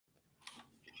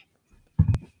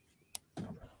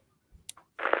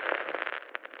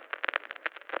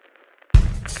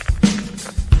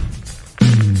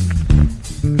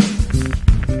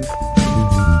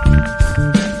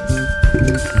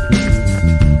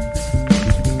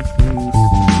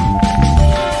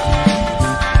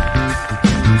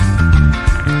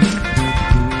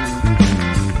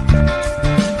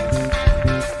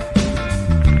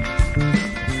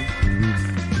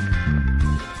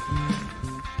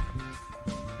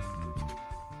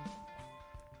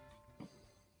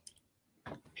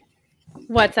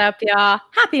What's up, y'all?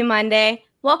 Happy Monday.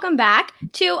 Welcome back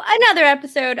to another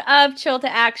episode of Chill to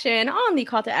Action on the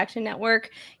Call to Action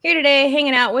Network. Here today,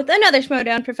 hanging out with another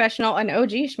Schmodown professional, an OG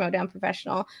Schmodown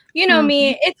professional. You know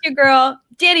me, it's your girl,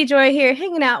 Danny Joy here,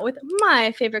 hanging out with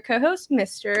my favorite co-host,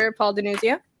 Mr. Paul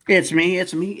Denuzio. It's me.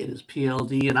 It is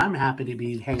PLD, and I'm happy to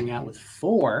be hanging out with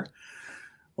four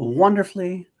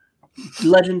wonderfully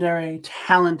legendary,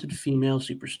 talented female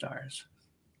superstars.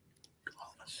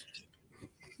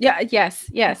 Yeah, yes.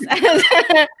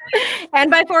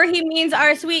 And by four, he means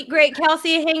our sweet, great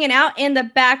Kelsey hanging out in the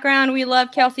background. We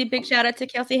love Kelsey. Big shout out to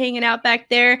Kelsey hanging out back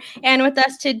there. And with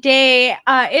us today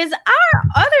is our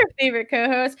other favorite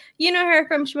co-host. You know her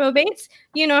from Schmo Bates.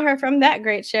 You know her from that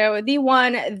great show, the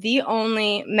one, the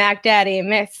only Mac Daddy,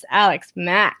 Miss Alex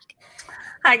Mack.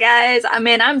 Hi, guys.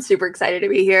 I'm super excited to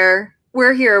be here.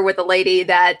 We're here with a lady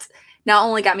that not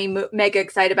only got me mega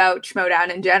excited about Schmodown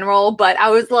in general, but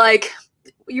I was like...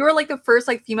 You were like the first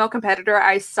female competitor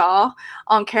I saw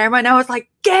on camera, and I was like,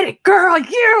 "Get it, girl!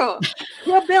 You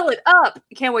build it up."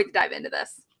 I can't wait to dive into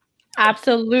this.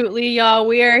 Absolutely, y'all.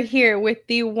 We are here with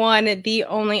the one, the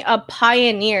only, a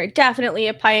pioneer, definitely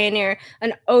a pioneer,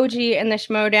 an OG in the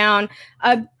Schmodown,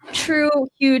 a true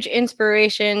huge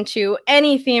inspiration to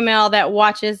any female that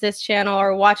watches this channel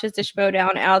or watches the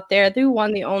Schmodown out there. The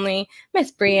one, the only,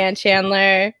 Miss Brianne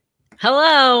Chandler.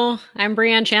 Hello, I'm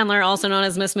Brianne Chandler, also known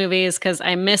as Miss Movies, because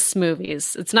I miss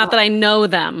movies. It's not that I know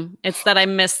them; it's that I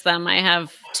miss them. I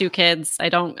have two kids. I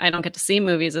don't get to see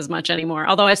movies as much anymore.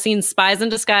 Although I've seen Spies in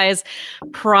Disguise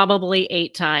probably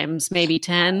 8 times, maybe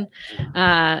 10,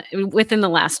 within the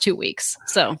last 2 weeks.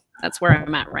 So that's where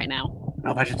I'm at right now. I don't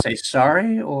know if I should say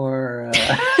sorry or.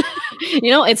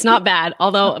 It's not bad.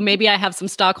 Although maybe I have some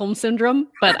Stockholm syndrome,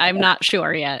 but I'm not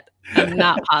sure yet. I'm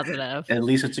not positive. At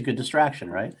least it's a good distraction,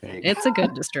 right? It's a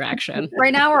good distraction.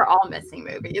 Right now, we're all missing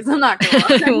movies. I'm not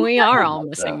gonna lie. We are all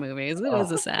missing movies. It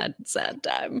is a sad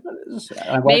time.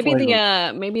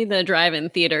 Maybe the drive-in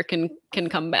theater can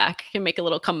come back, can make a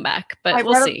little comeback, but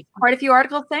we'll see. Quite a few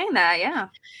articles saying that, yeah.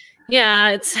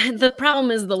 Yeah, the problem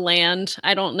is the land.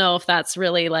 I don't know if that's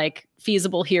really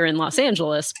feasible here in Los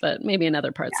Angeles, but maybe in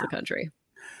other parts of the country.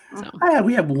 So.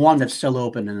 We have one that's still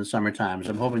open in the summer times.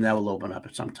 I'm hoping that will open up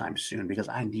at some time soon because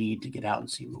I need to get out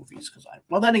and see movies.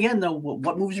 Then again, though,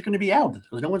 what movies are going to be out?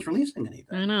 Because no one's releasing anything.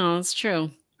 I know, it's true.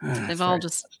 They've all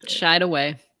just shied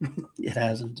away. It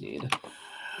has indeed.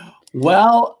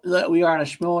 Well, we are on a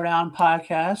Schmodown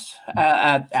podcast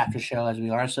after show as we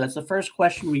are. So that's the first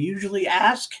question we usually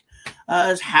ask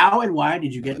is how and why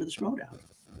did you get into the Schmodown?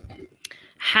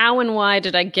 How and why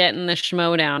did I get in the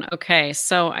Schmodown? Okay,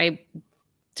 so I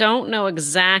don't know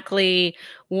exactly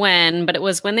when, but it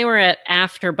was when they were at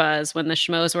AfterBuzz, when the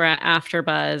Schmoes were at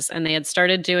AfterBuzz, and they had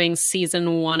started doing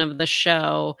season 1 of the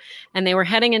show, and they were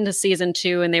heading into season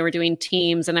 2, and they were doing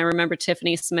teams. And I remember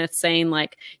Tiffany Smith saying,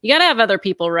 you got to have other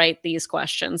people write these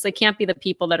questions. They can't be the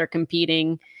people that are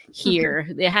competing here.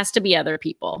 It has to be other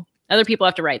people. Other people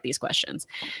have to write these questions.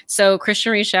 So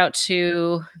Christian reached out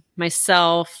to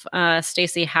myself,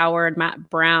 Stacey Howard, Matt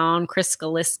Brown, Chris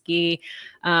Skaliski,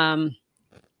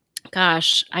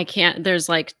 I can't, there's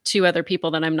 2 other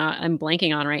people that I'm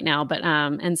blanking on right now, but,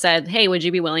 and said, hey, would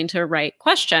you be willing to write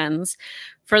questions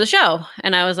for the show?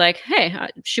 And I was like, hey,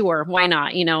 sure. Why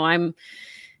not? I'm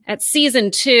at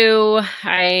season 2.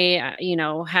 I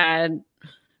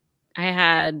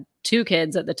had 2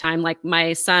 kids at the time.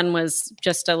 My son was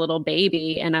just a little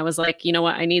baby. And I was like, you know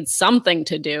what? I need something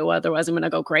to do. Otherwise I'm going to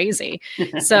go crazy.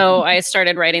 So I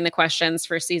started writing the questions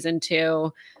for season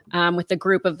 2 with a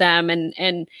group of them.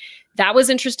 And that was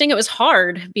interesting. It was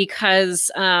hard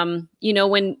because,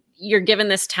 when you're given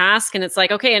this task and it's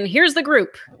like, okay, and here's the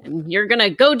group and you're going to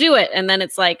go do it. And then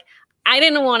it's like, I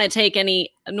didn't want to take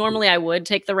normally I would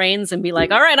take the reins and be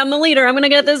like, all right, I'm the leader. I'm going to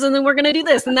get this. And then we're going to do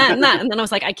this and that and that. And then I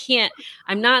was like,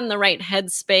 I'm not in the right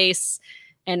headspace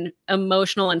and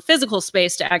emotional and physical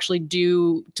space to actually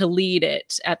to lead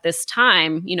it at this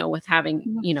time, with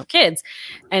having, kids.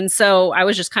 And so I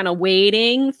was just kind of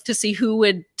waiting to see who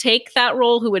would take that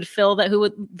role, who would fill that,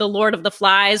 the Lord of the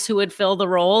Flies, who would fill the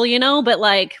role, but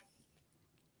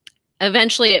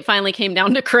eventually it finally came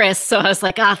down to Chris. So I was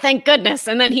like, thank goodness.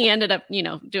 And then he ended up,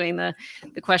 doing the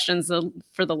questions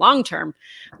for the long term.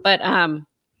 But,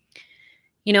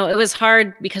 it was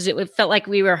hard because it felt like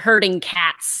we were herding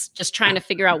cats, just trying to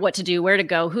figure out what to do, where to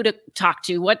go, who to talk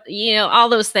to, what, all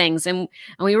those things. And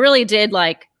we really did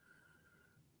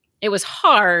it was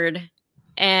hard,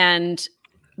 and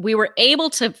we were able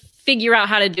to figure out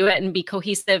how to do it and be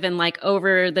cohesive. And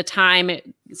over the time,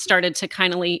 it started to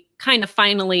kind of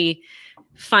finally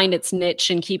find its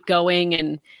niche and keep going.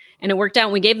 And And it worked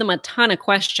out. We gave them a ton of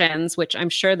questions, which I'm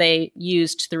sure they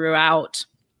used throughout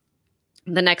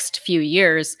the next few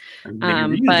years.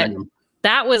 But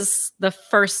that was the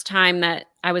first time that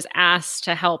I was asked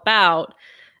to help out.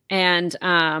 And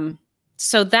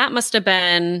so that must have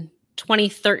been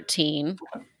 2013.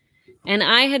 And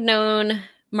I had known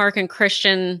Mark and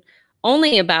Christian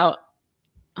only about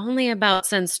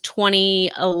since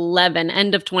 2011,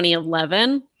 end of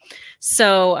 2011.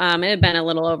 So it had been a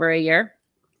little over a year.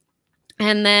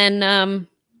 And then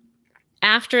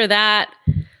after that,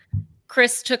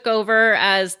 Chris took over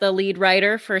as the lead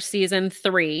writer for season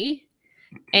 3.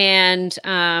 And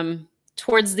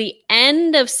towards the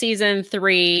end of season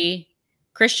 3,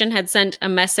 Christian had sent a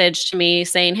message to me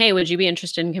saying, hey, would you be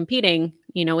interested in competing,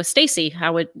 with Stacy?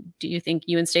 Do you think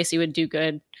you and Stacy would do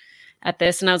good at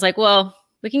this? And I was like, well,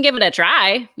 we can give it a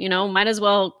try, might as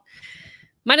well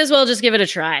just give it a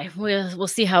try. We'll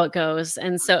see how it goes.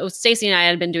 And so Stacy and I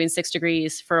had been doing 6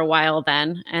 Degrees for a while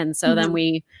then. And so then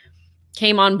we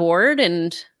came on board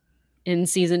and in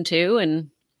season 2 and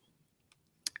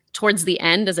towards the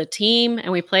end as a team,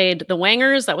 and we played the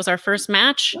Wangers. That was our first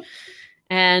match.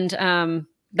 And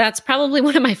that's probably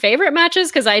one of my favorite matches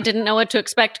because I didn't know what to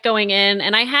expect going in.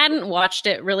 And I hadn't watched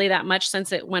it really that much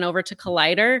since it went over to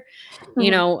Collider.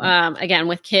 Again,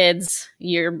 with kids,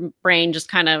 your brain just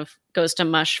kind of goes to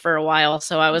mush for a while.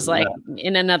 So I was like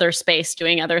in another space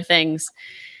doing other things.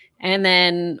 And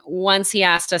then once he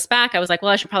asked us back, I was like,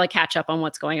 well, I should probably catch up on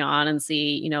what's going on and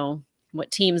see, what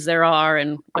teams there are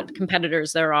and what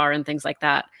competitors there are and things like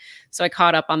that. So I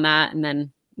caught up on that. And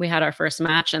then we had our first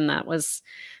match, and that was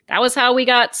how we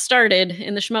got started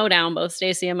in the Schmoedown, both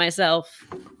Stacy and myself.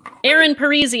 Erin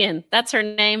Parisian, that's her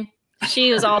name.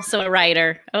 She was also a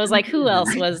writer. I was like, who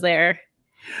else was there?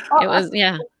 It was,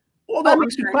 yeah. Well, that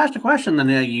makes me ask a question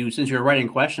then. Since you're writing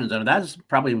questions, that's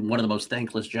probably one of the most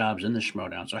thankless jobs in the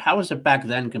Schmoedown. So how was it back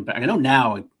then? I know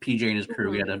now PJ and his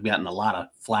crew have gotten a lot of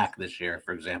flack this year,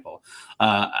 for example.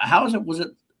 How is it? Was it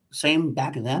same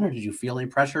back then, or did you feel any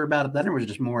pressure about it then, or was it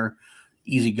just more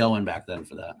easygoing back then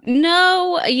for that?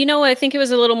 No, I think it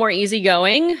was a little more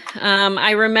easygoing.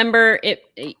 I remember it,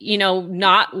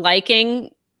 not liking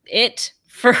it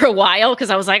for a while because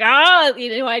I was like,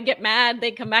 I'd get mad.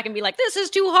 They'd come back and be like, this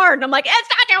is too hard. And I'm like, it's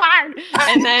not too hard.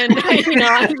 And then,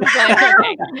 I was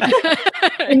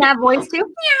like, okay. In that voice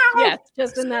too? Yes,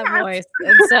 just in that voice.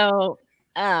 And so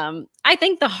I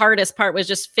think the hardest part was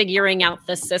just figuring out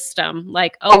the system.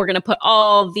 Like, we're going to put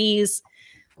all these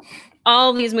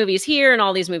movies here and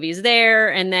all these movies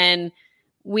there. And then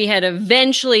we had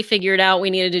eventually figured out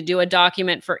we needed to do a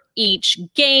document for each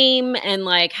game and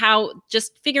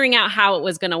just figuring out how it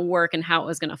was going to work and how it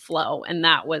was going to flow. And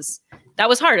that was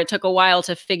hard. It took a while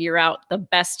to figure out the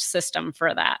best system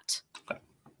for that. Okay.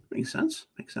 Makes sense.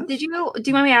 Do you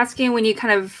mind me asking, when you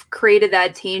kind of created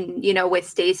that team, with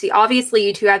Stacy, obviously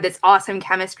you two have this awesome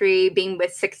chemistry being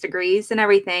with 6 Degrees and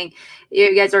everything.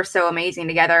 You guys are so amazing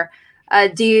together.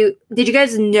 Did you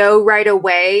guys know right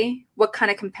away what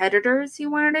kind of competitors you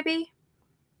wanted to be?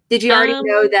 Did you already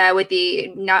know that with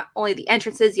not only the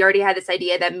entrances, you already had this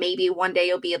idea that maybe one day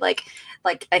you'll be like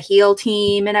a heel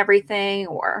team and everything?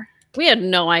 Or we had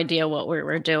no idea what we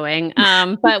were doing,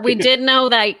 but we did know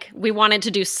we wanted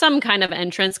to do some kind of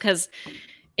entrance because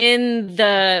in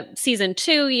the season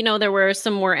 2, there were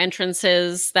some more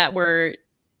entrances that were.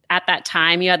 At that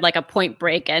time, you had a Point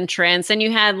Break entrance and you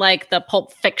had the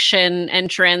Pulp Fiction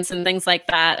entrance and things like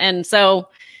that. And so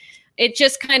it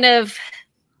just kind of,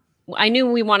 I knew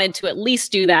we wanted to at least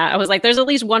do that. I was like, there's at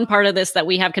least one part of this that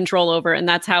we have control over. And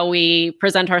that's how we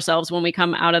present ourselves when we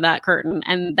come out of that curtain.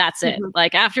 And that's it.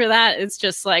 After that, it's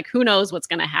just who knows what's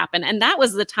going to happen. And that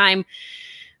was the time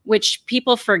which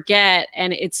people forget.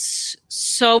 And it's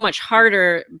so much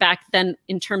harder back then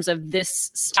in terms of this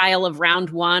style of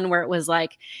round 1, where it was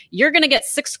you're going to get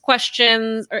 6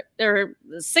 questions or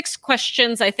 6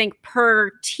 questions, I think,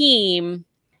 per team.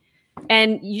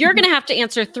 And you're going to have to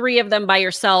answer 3 of them by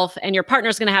yourself. And your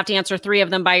partner's going to have to answer 3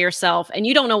 of them by yourself. And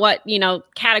you don't know what,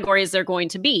 categories they're going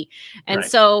to be. And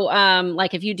so,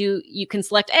 if you do, you can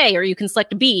select A or you can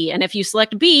select B. And if you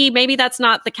select B, maybe that's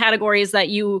not the categories that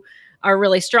you are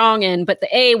really strong in, but the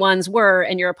A ones were,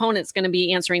 and your opponent's going to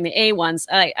be answering the A ones.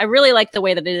 I really like the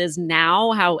way that it is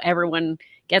now, how everyone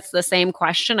gets the same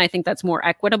question. I think that's more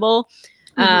equitable.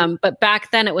 But back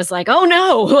then it was oh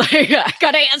no, I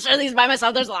got to answer these by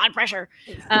myself. There's a lot of pressure.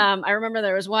 I remember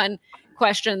there was one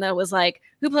question that was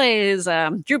who plays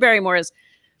Drew Barrymore's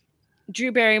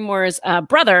Drew Barrymore's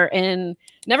brother in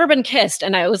Never Been Kissed,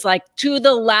 and I was like, to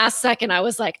the last second, I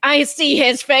was like, I see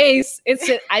his face. It's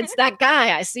that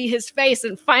guy. I see his face,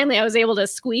 and finally, I was able to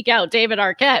squeak out David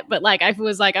Arquette. But like, I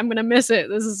was like, I'm gonna miss it.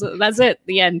 That's it.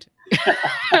 The end.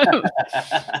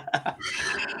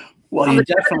 Well,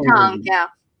 yeah.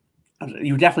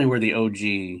 You definitely were the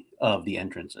OG of the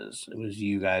entrances. It was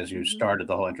you guys who started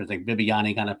the whole entrance thing.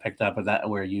 Bibiani kind of picked up with that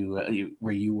where you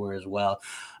were as well.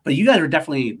 But you guys were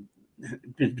definitely,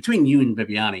 between you and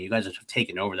Bibiani, you guys have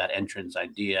taken over that entrance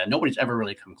idea. Nobody's ever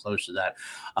really come close to that.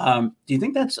 Do you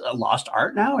think that's a lost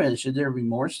art now? And should there be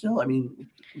more still? I mean,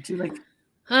 it seems like.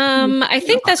 I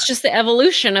think that's just the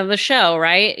evolution of the show,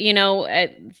 right? You know,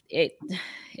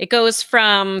 it goes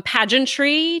from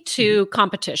pageantry to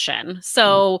competition.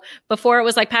 So before it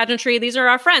was like pageantry, these are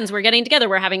our friends, we're getting together,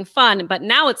 we're having fun. But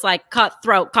now it's like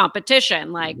cutthroat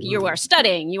competition. Like you are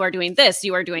studying, you are doing this,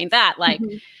 you are doing that. Like,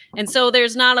 and so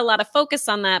there's not a lot of focus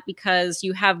on that because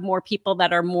you have more people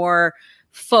that are more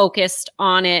focused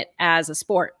on it as a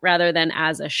sport rather than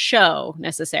as a show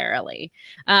necessarily.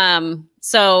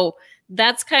 So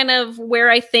that's kind of where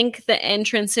I think the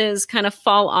entrances kind of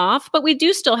fall off, but we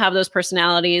do still have those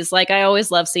personalities. Like I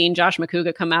always love seeing Josh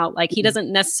McCouga come out. Like he doesn't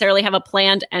necessarily have a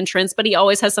planned entrance, but he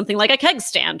always has something like a keg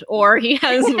stand, or he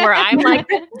has where I'm like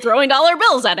throwing dollar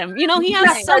bills at him. You know, he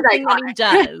has something that he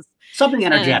does. Something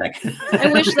energetic.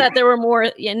 I wish that there were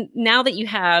more. And now that you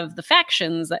have the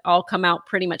factions that all come out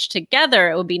pretty much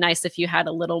together, it would be nice if you had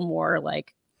a little more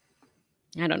like,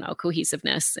 I don't know,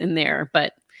 cohesiveness in there,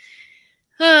 but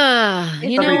you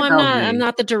know, I'm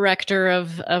not the director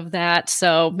of that,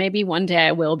 so maybe one day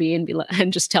I will be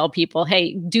and just tell people,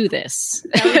 hey, do this.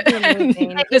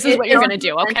 This is what you're gonna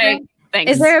do. Okay,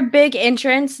 thanks. Is there a big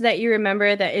entrance that you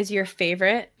remember that is your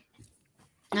favorite?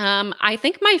 I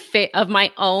think of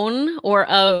my own or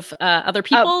of other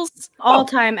people's all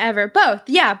time ever. Both,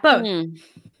 yeah, both.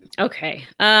 Okay.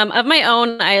 Of my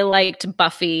own, I liked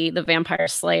Buffy the Vampire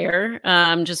Slayer,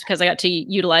 just because I got to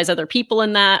utilize other people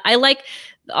in that. I like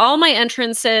all my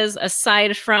entrances,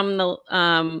 aside from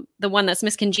the one that's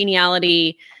Miss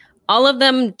Congeniality. All of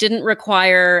them didn't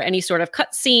require any sort of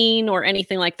cutscene or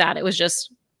anything like that. It was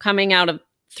just coming out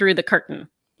through the curtain,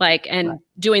 like, and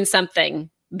doing something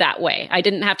that way. I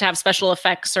didn't have to have special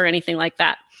effects or anything like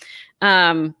that.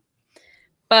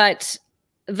 But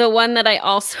the one that I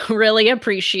also really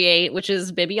appreciate, which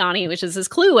is Bibiani, which is his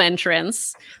Clue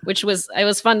entrance, which was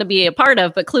fun to be a part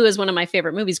of. But Clue is one of my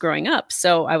favorite movies growing up,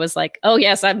 so I was like, "Oh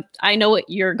yes, I know what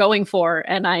you're going for,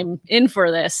 and I'm in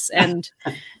for this, and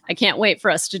I can't wait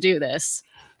for us to do this."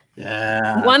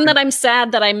 Yeah. One that I'm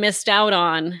sad that I missed out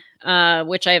on,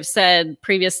 which I have said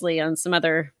previously on some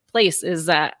other place, is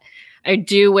that I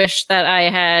do wish that I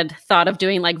had thought of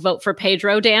doing like Vote for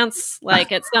Pedro dance.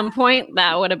 Like at some point,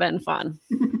 that would have been fun.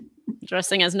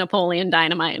 Dressing as Napoleon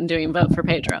Dynamite and doing Vote for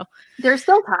Pedro. There's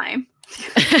still time.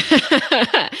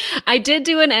 I did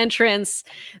do an entrance.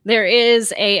 There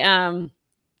is an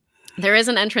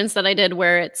entrance that I did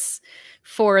where it's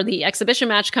for the exhibition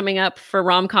match coming up for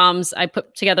rom-coms. I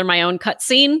put together my own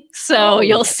cutscene, so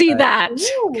you'll see that,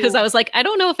 because I was like, I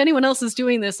don't know if anyone else is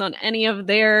doing this on any of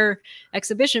their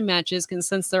exhibition matches, because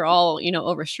since they're all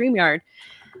over StreamYard,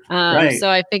 so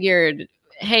I figured,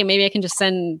 hey, maybe I can just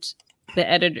send the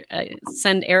editor,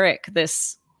 send Eric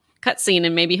this cutscene,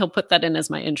 and maybe he'll put that in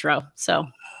as my intro. So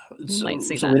might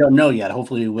see that. We don't know yet.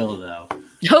 Hopefully, we will though.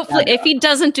 Hopefully, if he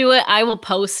doesn't do it, I will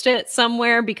post it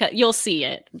somewhere because you'll see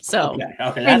it. So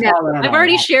okay. That's I've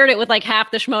already shared it with like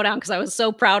half the Schmodown because I was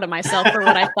so proud of myself for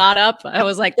what I thought up. I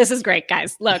was like, "This is great,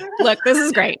 guys! Look, this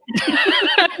is great."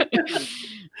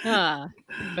 Janine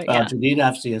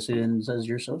FCS says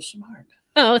you're so smart.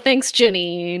 Oh, thanks,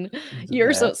 Janine.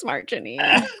 You're so smart,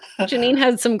 Janine. Janine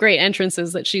had some great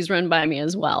entrances that she's run by me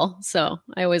as well. So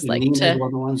I always like to. One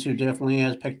of the ones who definitely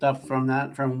has picked up from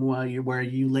where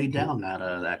you laid down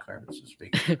that carpet, so to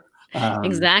speak.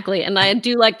 Exactly, and I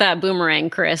do like that boomerang,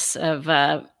 Chris, of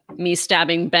me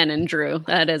stabbing Ben and Drew.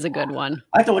 That is a good one.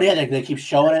 I thought, they keep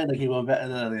showing it. They keep going back,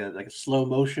 like a slow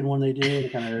motion when they do. They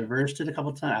kind of reversed it a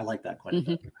couple of times. I like that quite a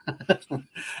bit.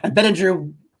 And Ben and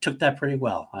Drew took that pretty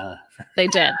well. They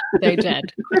did.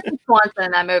 Kristen Swanson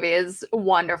in that movie is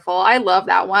wonderful. I love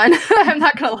that one. I'm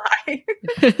not gonna lie.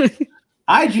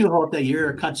 I do hope that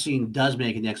your cutscene does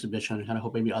make an exhibition. I kind of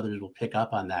hope maybe others will pick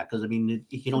up on that, because I mean,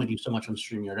 you can only do so much on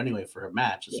StreamYard anyway for a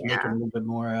match. Just make it a little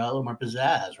more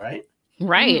pizzazz, right?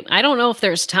 Right. I don't know if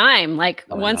there's time. Like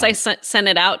once I sent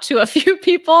it out to a few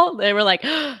people, they were like,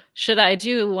 oh, should I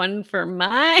do one for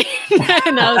mine?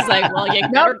 And I was like, well, you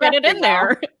better get it in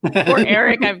there. Poor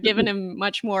Eric, I've given him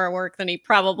much more work than he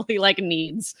probably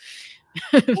needs.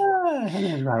 Her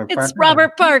name is Robert It's Parker.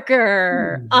 Robert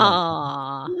Parker. Mm.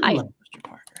 Aw. I Hi. love Mr.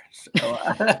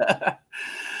 Parker.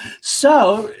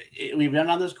 So we've been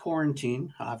on this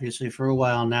quarantine, obviously, for a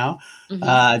while now.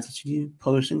 Mhm.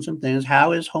 Posting some things.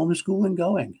 How is homeschooling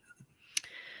going?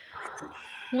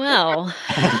 Well,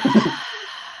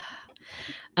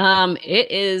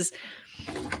 it is.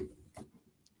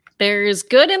 There's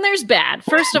good and there's bad.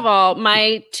 First of all,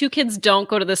 my two kids don't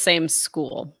go to the same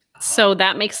school, so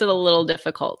that makes it a little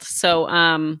difficult.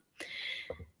 So,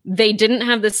 they didn't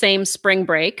have the same spring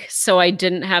break, so I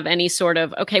didn't have any sort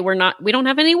of, okay, we don't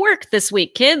have any work this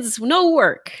week, kids, no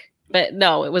work. But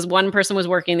no, it was one person was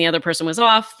working, the other person was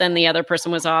off, then the other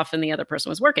person was off, and the other person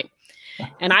was working.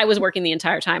 And I was working the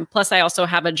entire time. Plus, I also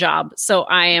have a job, so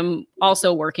I am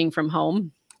also working from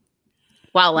home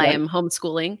while I am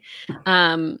homeschooling.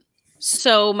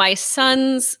 So my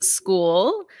son's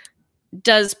school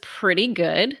does pretty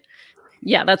good.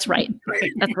 Yeah, that's right.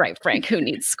 That's right, Frank. Who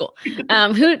needs school?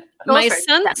 My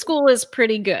son's school is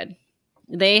pretty good.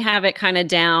 They have it kind of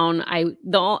down. I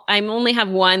only have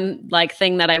one like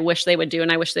thing that I wish they would do,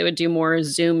 and I wish they would do more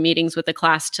Zoom meetings with the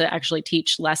class to actually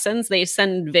teach lessons. They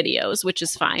send videos, which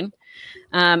is fine,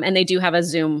 and they do have a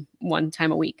Zoom one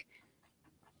time a week.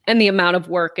 And the amount of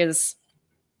work is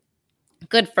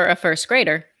good for a first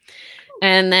grader.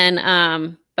 And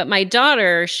then, but my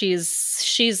daughter,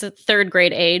 she's a third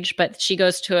grade age, but she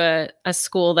goes to a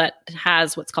school that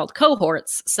has what's called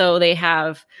cohorts. So they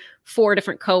have 4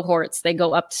 different cohorts. They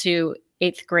go up to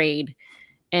 8th grade,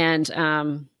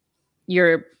 and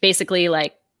you're basically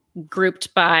like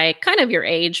grouped by kind of your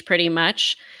age pretty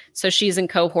much. So she's in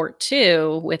cohort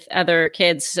 2 with other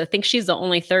kids. So I think she's the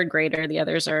only third grader. The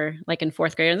others are like in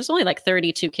 4th grade. And there's only like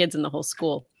 32 kids in the whole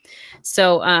school.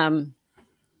 So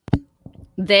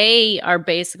they are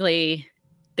basically,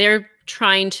 they're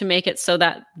trying to make it so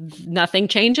that nothing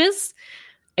changes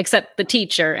except the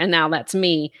teacher. And now that's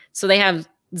me. So they have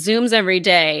Zooms every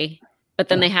day, but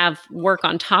then they have work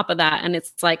on top of that. And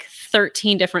it's like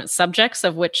 13 different subjects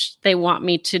of which they want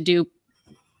me to do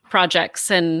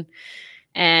projects and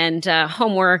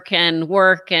homework and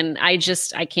work. And I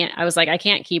was like, I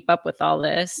can't keep up with all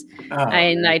this.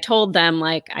 And I told them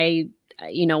like,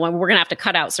 we're going to have to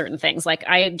cut out certain things. Like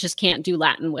I just can't do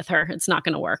Latin with her. It's not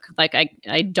going to work. Like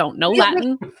I don't know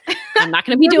Latin. I'm not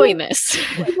going to be doing this.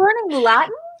 Learning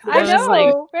Latin? I know.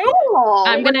 Like, Oh,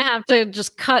 I'm going to have to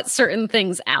just cut certain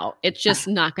things out. It's just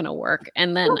not going to work.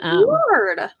 And then,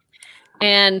 Lord.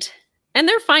 and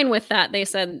they're fine with that. They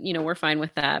said, we're fine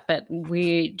with that, but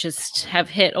we just have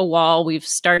hit a wall. We've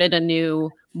started a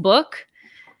new book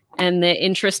and the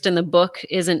interest in the book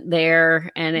isn't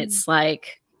there. And it's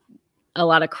like a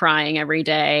lot of crying every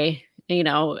day,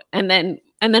 and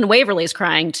then Waverly's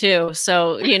crying too.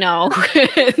 So,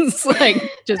 it's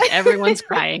like just everyone's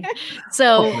crying.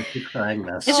 So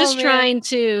it's just trying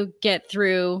to get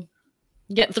through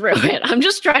it. I'm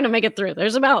just trying to make it through.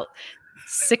 There's about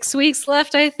 6 weeks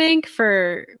left, I think,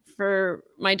 for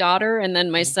my daughter. And then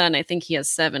my son, I think he has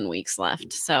 7 weeks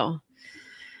left. So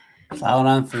plowing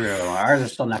on through. Ours are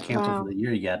still not canceled for the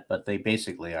year yet, but they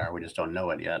basically are. We just don't know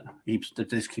it yet. They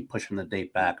just keep pushing the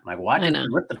date back. I'm like, why didn't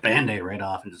you rip the Band-Aid right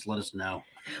off and just let us know?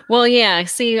 Well, yeah.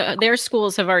 See, their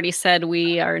schools have already said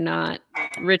we are not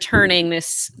returning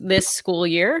this school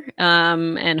year,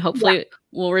 and hopefully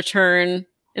we'll return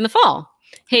in the fall.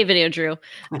 Hey, Video Drew.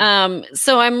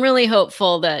 So I'm really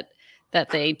hopeful that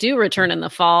they do return in the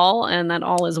fall and that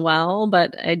all is well.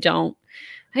 But I don't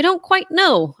quite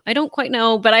know.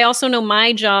 But I also know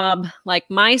my job. Like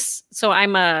so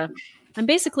I'm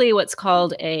basically what's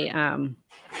called a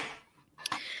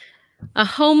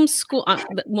homeschool.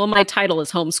 Well, my title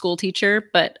is homeschool teacher,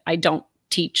 but I don't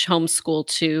teach homeschool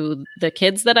to the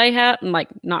kids that I have, like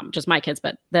not just my kids,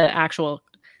 but the actual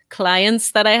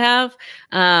clients that I have.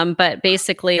 But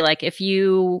basically, like if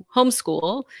you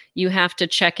homeschool, you have to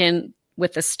check in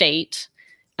with the state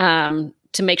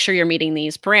to make sure you're meeting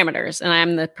these parameters. And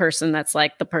I'm the person that's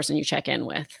like the person you check in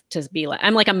with to be like,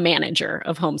 I'm like a manager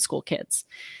of homeschool kids.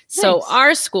 Nice. So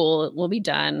our school will be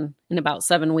done in about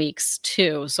 7 weeks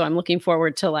too. So I'm looking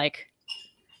forward to like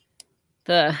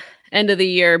the end of the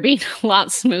year being a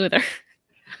lot smoother.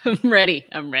 I'm ready.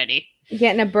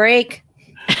 Getting a break.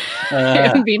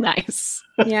 It would be nice.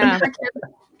 Yeah.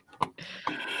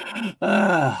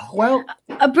 Well,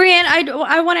 Brianne,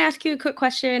 I want to ask you a quick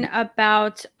question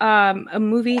about a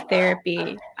movie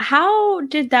therapy. How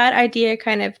did that idea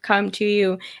kind of come to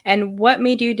you, and what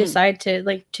made you decide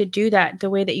to do that the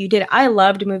way that you did it? I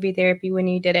loved movie therapy when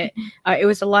you did it. It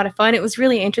was a lot of fun. It was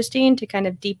really interesting to kind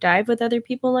of deep dive with other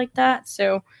people like that.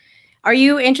 So, are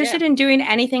you interested in doing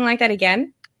anything like that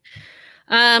again?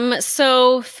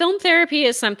 So film therapy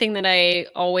is something that I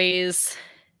always,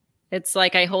 it's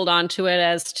like I hold on to it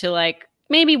as to like,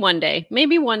 maybe one day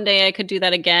I could do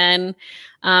that again.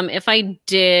 If I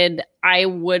did, I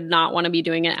would not want to be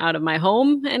doing it out of my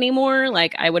home anymore.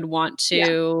 Like I would want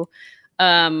to,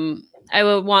 I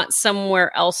would want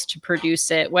somewhere else to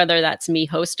produce it, whether that's me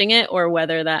hosting it or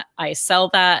whether that I sell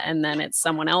that and then it's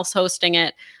someone else hosting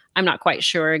it. I'm not quite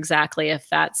sure exactly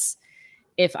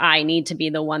if I need to be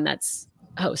the one that's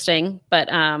hosting, but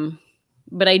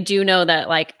I do know that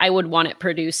like I would want it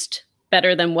produced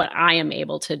better than what I am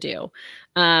able to do.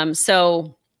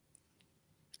 So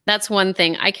that's one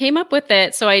thing. I came up with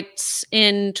it. So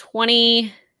in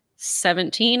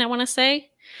 2017, I want to say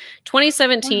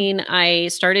 2017, wow. I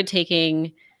started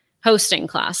taking hosting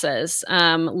classes,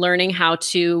 learning how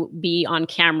to be on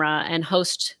camera and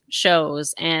host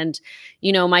shows. And,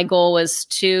 you know, my goal was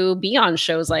to be on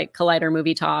shows like Collider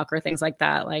Movie Talk or things like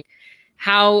that. Like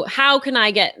how can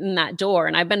I get in that door?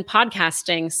 And I've been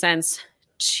podcasting since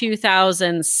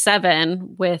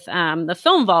 2007 with the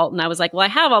Film Vault. And I was like, well, I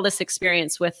have all this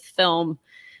experience with film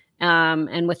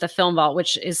and with the Film Vault,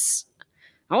 which is,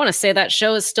 I want to say that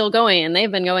show is still going and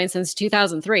they've been going since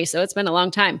 2003. So it's been a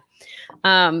long time.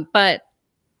 But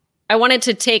I wanted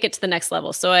to take it to the next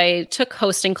level. So I took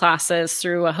hosting classes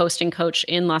through a hosting coach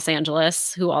in Los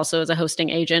Angeles, who also is a hosting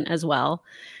agent as well.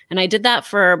 And I did that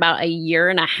for about a year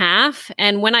and a half.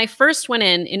 And when I first went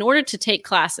in order to take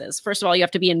classes, first of all, you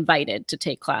have to be invited to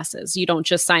take classes. You don't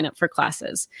just sign up for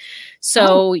classes.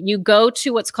 So you go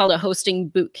to what's called a hosting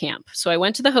boot camp. So I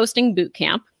went to the hosting boot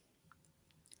camp.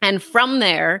 And from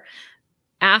there,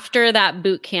 after that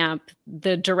boot camp,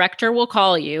 the director will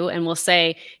call you and will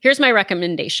say, here's my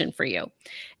recommendation for you.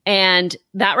 And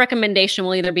that recommendation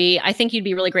will either be, I think you'd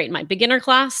be really great in my beginner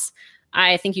class.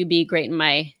 I think you'd be great in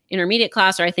my intermediate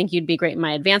class, or I think you'd be great in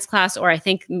my advanced class, or I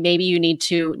think maybe you need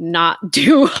to not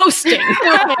do hosting.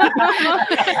 Okay,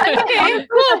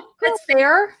 cool. That's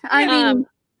fair. I mean,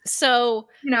 so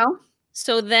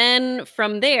then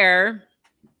from there,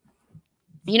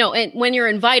 you know, and when you're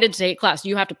invited to take class,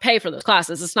 you have to pay for those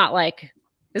classes. It's not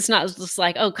just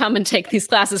like, oh, come and take these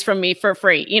classes from me for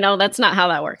free. You know, that's not how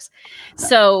that works.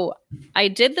 So I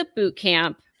did the boot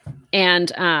camp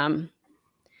and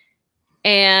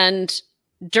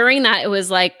during that, it was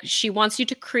like, she wants you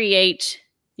to create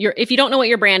if you don't know what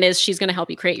your brand is, she's going to help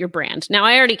you create your brand. Now,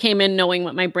 I already came in knowing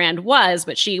what my brand was,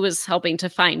 but she was helping to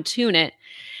fine tune it.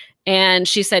 And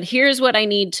she said, here's what I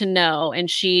need to know. And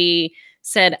she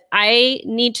said, I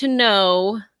need to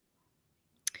know,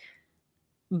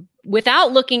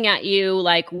 without looking at you,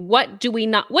 like, what do we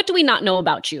not know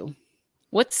about you?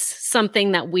 What's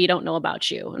something that we don't know about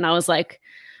you? And I was like,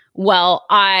 well,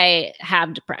 I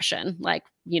have depression, like,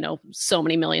 you know, so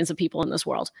many millions of people in this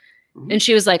world. Mm-hmm. And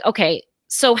she was like, okay,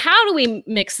 so how do we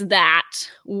mix that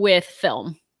with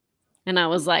film? And I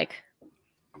was like,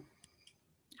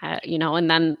 you know, and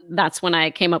then that's when I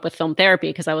came up with film therapy,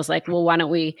 because I was like, well, why don't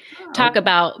we talk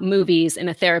about movies in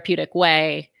a therapeutic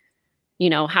way? You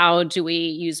know, how do we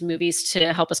use movies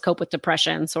to help us cope with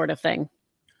depression, sort of thing.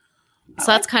 So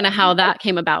that's kind of how that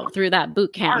came about, through that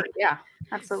boot camp. Yeah,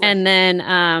 absolutely.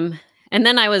 And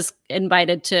then I was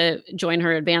invited to join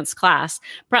her advanced class.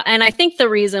 And I think the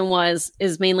reason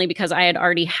is mainly because I had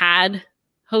already had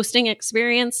hosting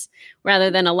experience,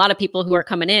 rather than a lot of people who are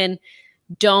coming in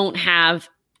don't have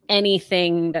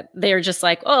anything, that they're just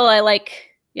like, oh, I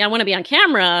want to be on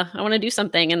camera. I want to do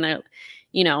something. And they're,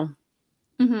 you know,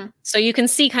 mm-hmm. So you can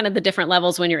see kind of the different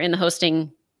levels when you're in the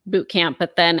hosting boot camp.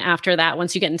 But then after that,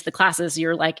 once you get into the classes,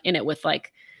 you're like in it with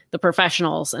like the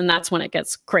professionals. And that's when it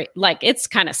gets great. Like, it's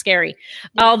kind of scary.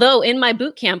 Yeah. Although in my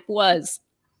boot camp was,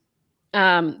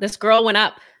 this girl went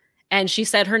up and she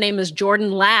said her name is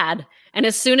Jordan Ladd. And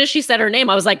as soon as she said her name,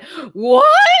 I was like, what?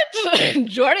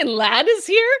 Jordan Ladd is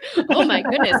here? Oh my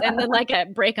goodness. And then like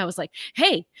at break, I was like,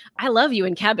 hey, I love you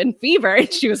in Cabin Fever.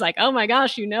 And she was like, oh my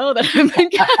gosh, you know that I'm in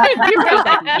Cabin Fever. I was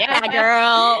like, yeah,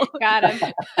 girl. Got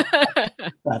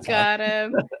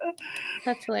him.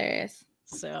 That's hilarious.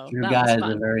 So your guy is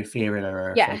a very favorite of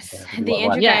our. Yes, the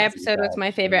Andrew Guy episode was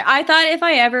my favorite. I thought if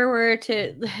I ever were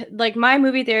to, like, my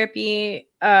movie therapy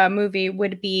movie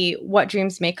would be What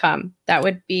Dreams May Come. That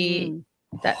would be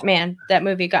that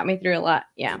movie got me through a lot.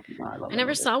 Yeah, I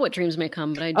never saw What Dreams May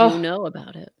Come, but I do know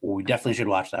about it. Well, we definitely should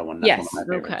watch that one. That's one of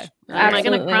my okay. Am I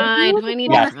gonna cry? Do I need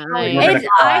to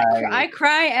cry? I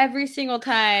cry every single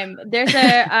time. There's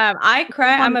a I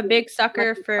cry. I'm a big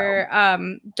sucker for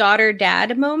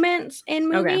daughter-dad moments in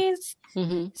movies. Okay.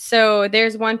 Mm-hmm. So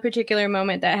there's one particular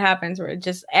moment that happens where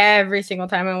just every single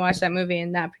time I watch that movie,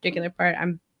 in that particular part,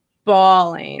 I'm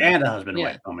bawling. And the husband and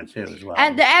wife moment too, as well.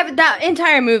 And that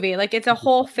entire movie, like it's a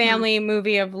whole family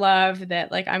movie of love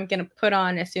that like I'm gonna put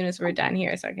on as soon as we're done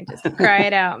here, so I can just cry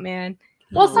it out, man.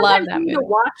 Well, Love sometimes that you need movie. to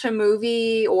watch a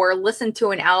movie or listen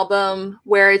to an album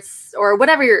where it's or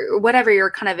whatever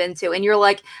you're kind of into, and you're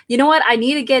like, you know what, I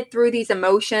need to get through these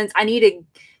emotions. I need to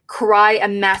cry a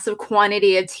massive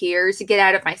quantity of tears to get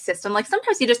out of my system. Like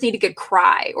sometimes you just need a good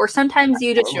cry, or sometimes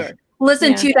you just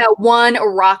listen to that one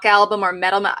rock album or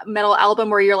metal album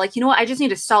where you're like, you know what, I just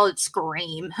need a solid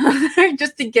scream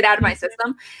just to get out of my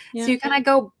system. So you kind of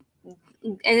go,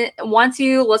 and once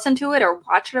you listen to it or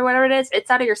watch it or whatever it is,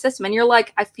 it's out of your system, and you're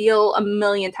like, I feel a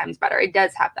million times better. It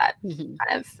does have that kind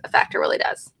of effect. It really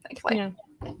does. Thankfully. Yeah.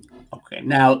 Okay.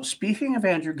 Now, speaking of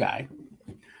Andrew Guy,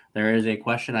 there is a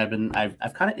question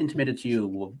I've kind of intimated to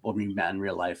you when we met in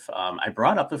real life. I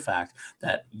brought up the fact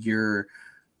that your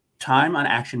time on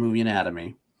Action Movie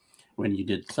Anatomy, when you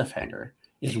did Cliffhanger,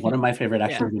 is one of my favorite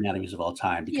Action Movie Anatomies of all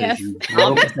time, because you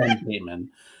broke Ben Bateman,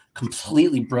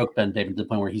 completely broke Ben Bateman to the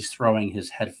point where he's throwing his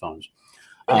headphones.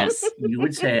 You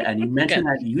would say, and you mentioned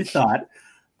that you thought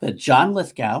that John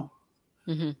Lithgow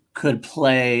could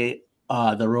play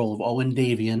the role of Owen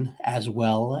Davian as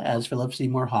well as Philip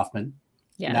Seymour Hoffman.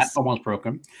 Yes. That almost broke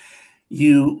him.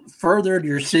 You furthered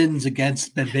your sins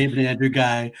against Ben Bateman and Andrew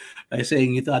Guy by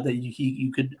saying you thought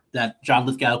that that John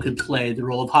Lithgow could play the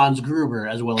role of Hans Gruber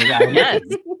as well as Alan. Yes.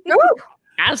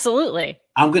 Absolutely.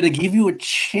 I'm going to give you a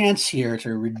chance here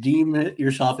to redeem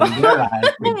yourself in their eyes.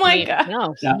 Oh my God.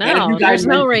 No, there's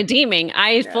no redeeming.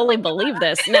 I fully believe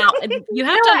this. Now, you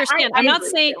have to understand, I'm not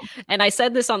saying, and I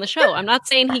said this on the show, I'm not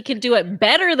saying he could do it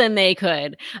better than they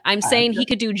could. I'm saying he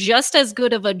could do just as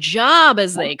good of a job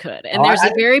as they could. And there's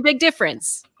a very big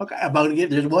difference. Okay,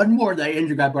 there's one more that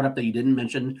Andrew Guy brought up that you didn't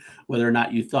mention, whether or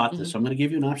not you thought this. So I'm going to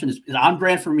give you an option. It's on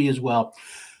brand for me as well.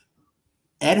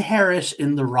 Ed Harris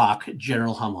in The Rock,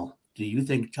 General Hummel. Do you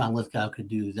think John Lithgow could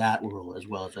do that role as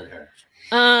well as Ed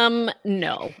Harris?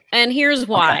 No. And here's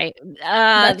why. Okay.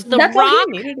 That's Rock.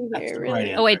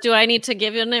 Oh, wait, do I need to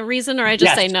give you a reason, or I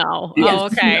just say no? Yes. Oh,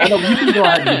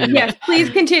 okay. Yes,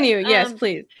 please continue. Yes,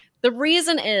 please. The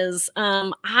reason is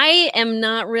I am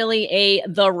not really a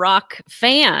The Rock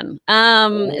fan.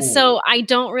 So I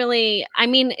don't really, I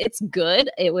mean, it's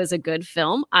good. It was a good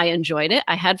film. I enjoyed it.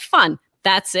 I had fun.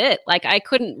 That's it. Like I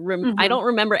couldn't, I don't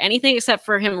remember anything except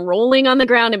for him rolling on the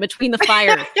ground in between the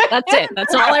fire. That's it.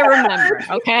 That's all I remember.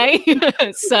 Okay.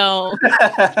 So.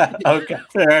 Okay.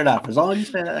 Fair enough. As long as you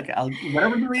say that, okay,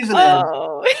 whatever the reason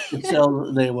is,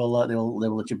 so they will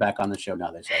let you back on the show now.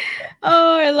 They say.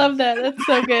 Oh, I love that. That's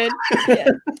so good.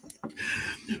 Yeah.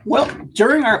 Well,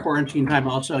 during our quarantine time,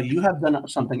 also, you have done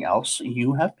something else.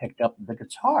 You have picked up the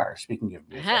guitar. Speaking of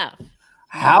music,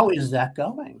 how is that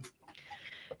going?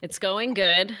 It's going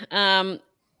good.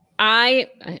 I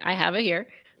have it here.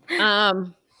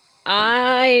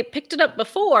 I picked it up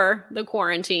before the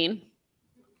quarantine.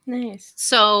 Nice.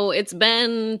 So it's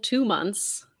been 2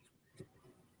 months.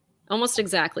 Almost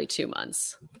exactly 2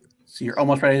 months. So you're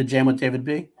almost ready to jam with David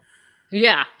B?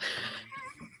 Yeah.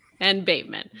 And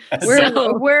Bateman.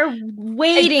 We're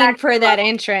waiting for that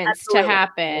entrance to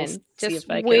happen. Just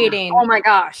waiting. Oh my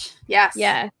gosh. Yes.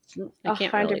 Yeah. I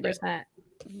can't 100%.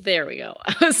 There we go.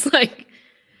 I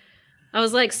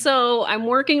was like, so I'm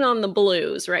working on the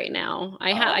blues right now.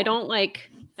 I don't watch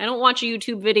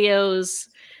YouTube videos.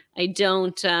 I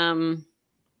don't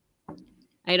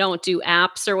do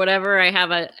apps or whatever. I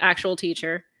have an actual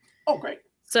teacher. Oh, great.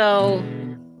 So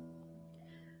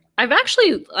I've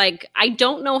actually I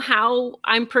don't know how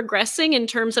I'm progressing in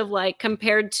terms of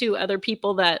compared to other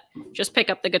people that just pick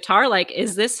up the guitar.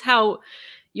 Is this how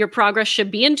your progress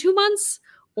should be in 2 months?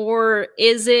 Or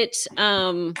is it,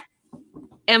 am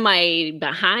I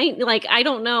behind? I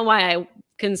don't know why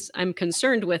I'm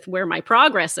concerned with where my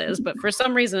progress is, but for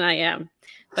some reason I am.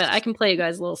 But I can play you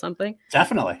guys a little something.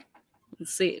 Definitely.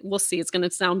 Let's see. We'll see. It's going to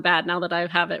sound bad now that I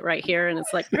have it right here. And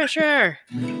it's like, pressure.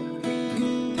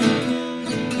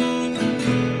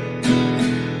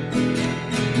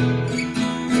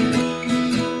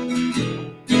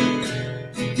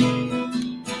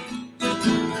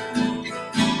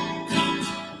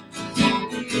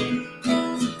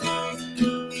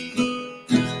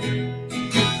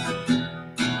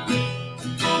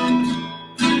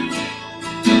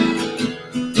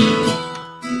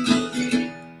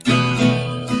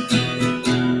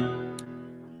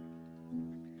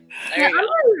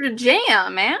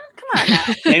 Jam, man. Come on now.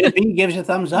 David B gives you a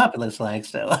thumbs up, it looks like.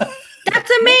 So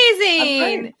that's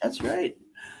amazing. That's right.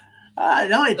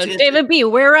 No, it's David B,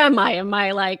 where am I? Am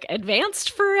I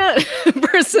advanced for a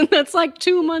person that's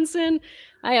 2 months in?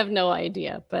 I have no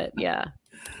idea, but yeah.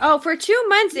 Oh, for 2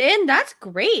 months in, that's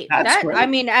great. That's great. I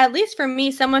mean, at least for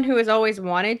me, someone who has always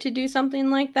wanted to do something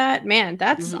like that, man,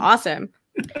 that's awesome.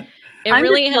 It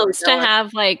really helps to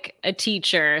have like a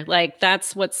teacher. Like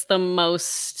that's what's the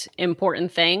most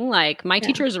important thing. Like my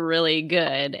teacher is really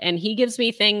good and he gives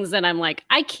me things that I'm like,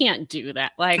 I can't do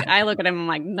that. Like I look at him, I'm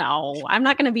like, no, I'm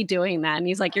not going to be doing that. And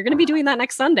he's like, you're going to be doing that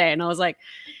next Sunday. And I was like,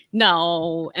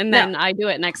 no. And then I do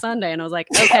it next Sunday. And I was like,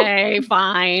 okay,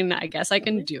 fine. I guess I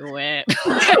can do it.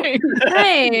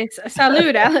 Nice.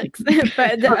 Salute, Alex.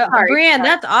 But Brianne,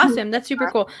 that's awesome. That's super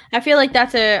cool. I feel like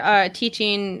that's a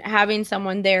teaching, having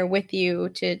someone there with you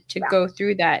to go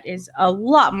through that is a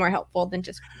lot more helpful than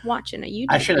just watching a YouTube.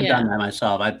 I should have done that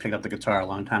myself. I picked up the guitar a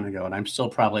long time ago, and I'm still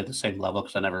probably at the same level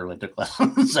because I never really took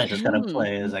lessons. I just gotta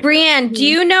play as I Brianne, do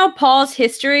you know Paul's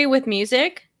history with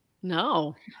music?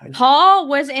 No. Paul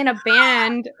was in a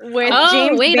band with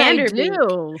James Vanderbeek.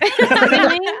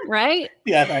 Really? Right?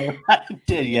 Yeah, I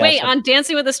did. Yes. Wait, on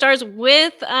Dancing with the Stars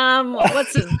with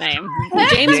what's his name?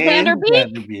 James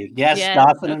Vanderbeek? Yes,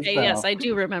 Dawson okay, yes, I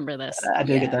do remember this. I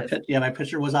did get that. Yeah, my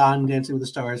picture was on Dancing with the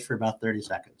Stars for about 30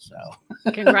 seconds.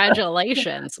 So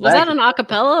congratulations. Was that an a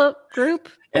cappella group?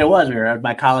 It was. We were at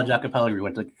my college a cappella. We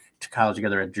went to college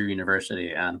together at Drew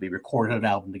University, and we recorded an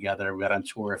album together. We got on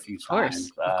tour a few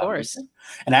times. Of course.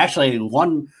 And actually,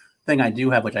 one thing I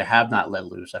do have, which I have not let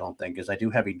loose, I don't think, is I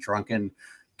do have a drunken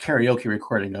karaoke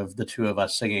recording of the two of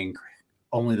us singing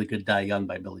 "Only the Good Die Young"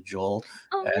 by Billy Joel,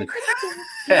 and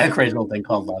a crazy little thing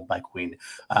called "Love" by Queen.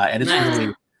 And it's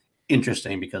really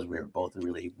interesting because we were both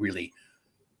really, really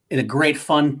in a great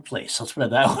fun place. Let's put it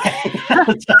that way.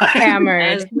 Hammered.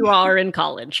 As you are in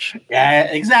college.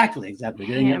 Yeah, exactly.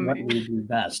 Getting it what we do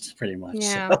best, pretty much.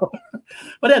 Yeah. So.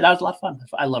 But yeah, that was a lot of fun.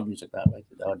 I love music that way.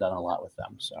 I've done a lot with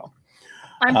them. So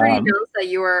I'm pretty jealous that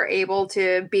you were able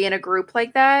to be in a group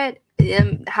like that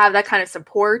and have that kind of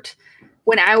support.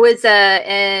 When I was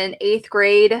in 8th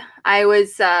grade, I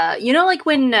was, like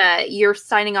when you're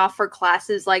signing off for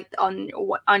classes, like on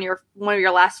your one of your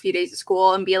last few days of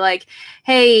school, and be like,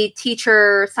 "Hey,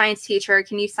 teacher, science teacher,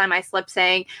 can you sign my slip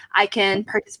saying I can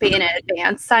participate in an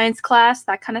advanced science class?"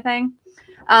 That kind of thing.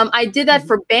 I did that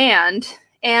for band,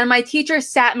 and my teacher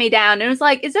sat me down and was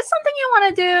like, "Is this something you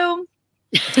want to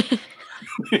do?"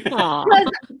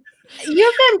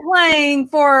 You've been playing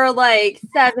for like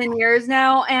 7 years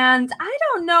now, and I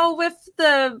don't know if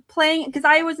the playing, because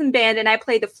I was in band and I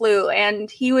played the flute,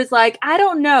 and he was like, I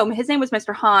don't know. His name was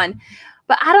Mr. Hahn,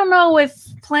 but I don't know if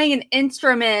playing an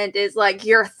instrument is like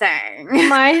your thing.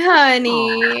 My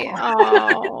honey.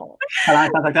 Oh.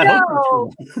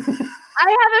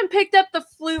 I haven't picked up the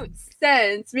flute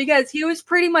since because he was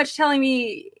pretty much telling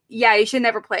me, yeah, you should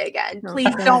never play again.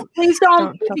 Please don't.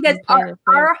 Because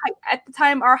at the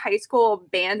time, our high school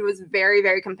band was very,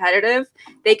 very competitive.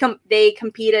 They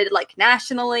competed like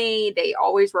nationally. They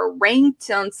always were ranked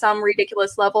on some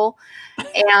ridiculous level.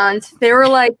 And they were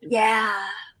like, yeah.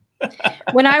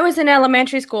 When I was in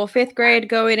elementary school, 5th grade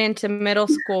going into middle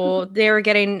school, they were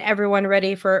getting everyone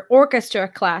ready for orchestra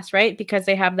class, right? Because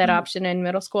they have that option in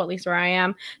middle school, at least where I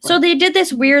am. So they did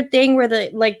this weird thing where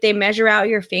they measure out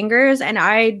your fingers, and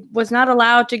I was not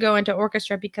allowed to go into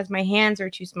orchestra because my hands were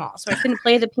too small. So I couldn't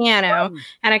play the piano,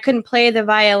 and I couldn't play the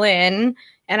violin,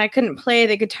 and I couldn't play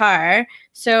the guitar.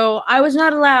 So I was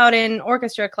not allowed in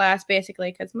orchestra class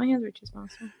basically because my hands were too small.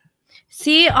 So.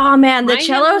 See, oh man, the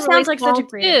cello sounds like such a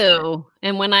great too.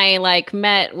 And when I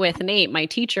met with Nate, my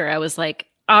teacher, I was like,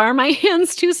 are my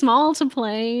hands too small to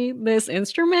play this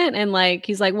instrument? And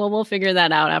he's like, well, we'll figure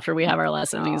that out after we have our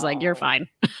lesson. And he's like, you're fine.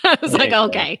 I was like,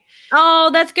 okay. Oh,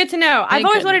 that's good to know. I've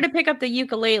always wanted to pick up the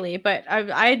ukulele, but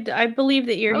I believe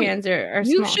that your hands are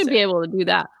small. You should be able to do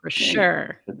that for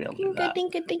sure.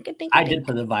 I did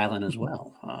play the violin as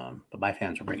well, but my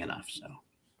hands were big enough, so.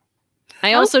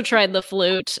 I also tried the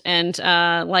flute, and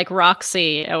like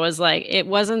Roxy, I was like, it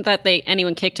wasn't that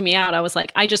anyone kicked me out. I was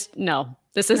like, no,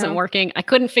 this isn't working. I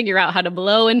couldn't figure out how to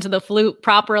blow into the flute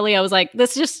properly. I was like,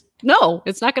 it's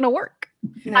not going to work.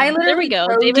 No. There we go.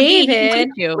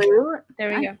 David. There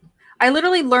we go. I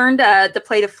literally learned to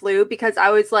play the flute because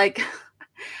I was like,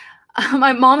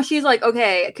 my mom, she's like,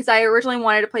 okay, because I originally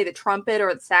wanted to play the trumpet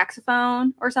or the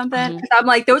saxophone or something. Mm-hmm. I'm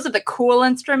like, those are the cool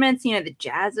instruments, the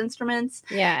jazz instruments.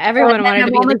 Yeah, everyone wanted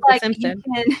to be Lisa Simpson.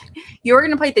 You're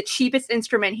going to play the cheapest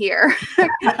instrument here.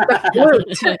 The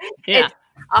flute. Yeah. It's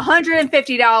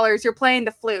 $150. You're playing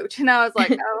the flute. And I was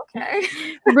like, oh, okay.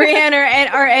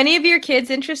 Brianne, are any of your kids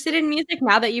interested in music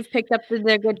now that you've picked up the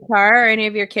guitar? Or any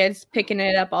of your kids picking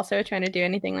it up also, trying to do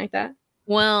anything like that?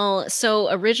 Well, so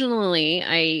originally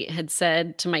I had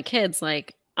said to my kids,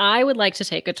 I would like to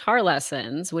take guitar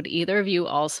lessons. Would either of you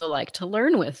also like to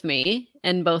learn with me?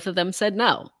 And both of them said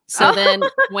no. So then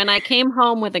when I came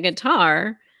home with a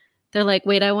guitar, they're like,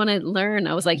 wait, I want to learn.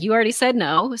 I was like, you already said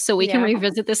no, so we can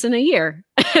revisit this in a year.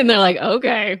 And they're like,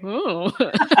 okay. Ooh.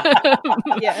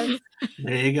 Yes.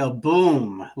 There you go.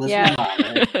 Boom. Listen,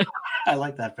 I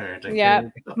like that parenting. Yeah.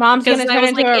 Mom's going to turn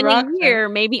into a rock year.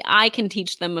 Maybe I can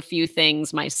teach them a few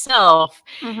things myself,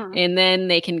 and then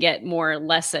they can get more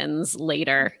lessons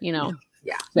later, you know.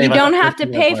 Yeah. You don't have to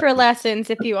pay for lessons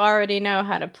if you already know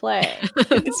how to play.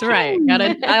 That's right.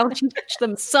 I'll teach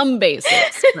them some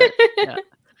basics. But, yeah.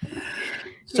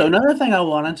 So another thing I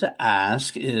wanted to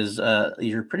ask is,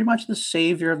 you're pretty much the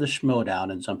savior of the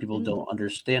Schmodown, and some people don't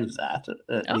understand that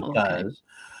because,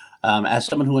 as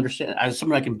someone who understands, as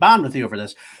someone I can bond with you over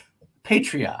this,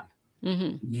 Patreon.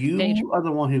 You are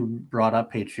the one who brought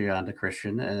up Patreon to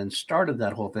Christian and started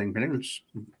that whole thing.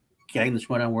 Getting the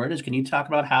Schmodown where it is. Can you talk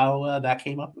about how that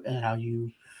came up and how you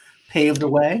paved the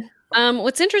way?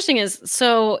 What's interesting is,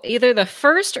 so either the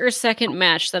first or second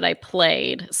match that I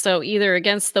played, so either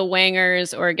against the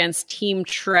Wangers or against Team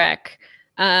Trek,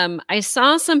 I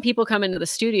saw some people come into the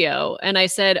studio and I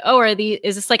said, oh,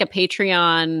 is this like a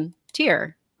Patreon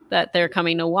tier that they're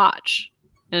coming to watch?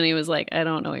 And he was like, I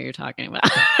don't know what you're talking about.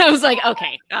 I was like,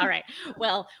 okay, all right.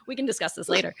 Well, we can discuss this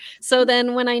later. So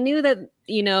then when I knew that,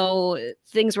 you know,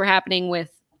 things were happening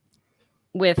with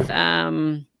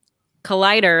Collider,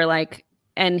 like,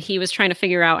 and he was trying to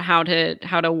figure out how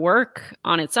to work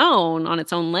on its own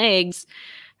legs,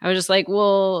 I was just like,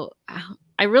 well,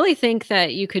 I really think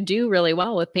that you could do really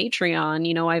well with Patreon.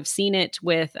 You know, I've seen it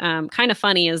with Kind of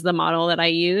Funny is the model that I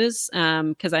use,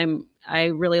 because I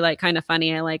really like Kind of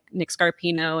Funny. I like Nick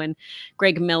Scarpino and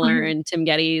Greg Miller and Tim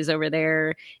Geddes over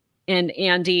there, and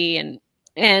Andy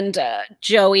and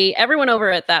Joey, everyone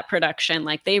over at that production.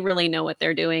 Like, they really know what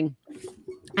they're doing.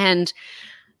 And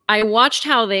I watched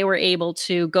how they were able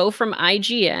to go from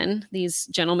IGN. These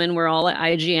gentlemen were all at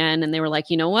IGN, and they were like,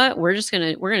 you know what? We're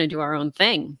gonna do our own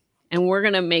thing, and we're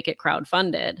gonna make it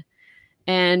crowdfunded.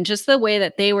 And just the way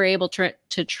that they were able to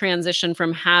transition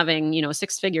from having, you know,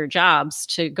 6-figure jobs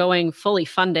to going fully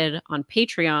funded on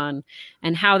Patreon,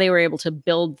 and how they were able to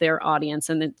build their audience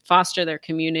and then foster their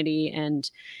community. And,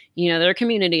 you know, their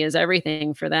community is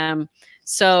everything for them.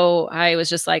 So I was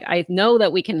just like, I know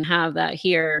that we can have that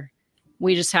here.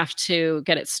 We just have to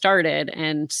get it started.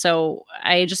 And so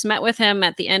I just met with him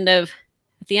at the end of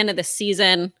the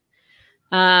season.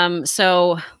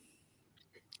 So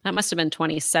that must have been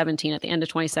 2017, at the end of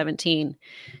 2017,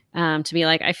 to be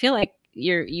like, I feel like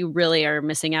you really are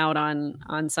missing out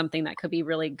on something that could be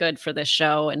really good for this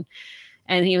show.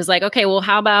 And he was like, okay, well,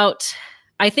 how about,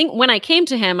 I think when I came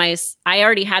to him, I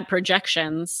already had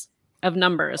projections of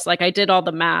numbers. Like, I did all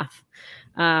the math.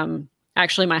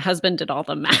 Actually, my husband did all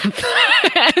the math.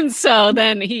 And so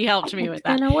then he helped me with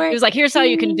that. He was like, here's how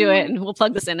you can do it. And we'll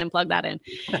plug this in and plug that in.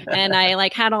 And I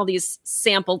like had all these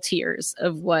sample tiers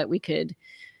of what we could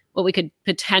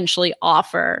potentially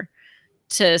offer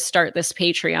to start this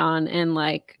Patreon, and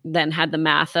like then had the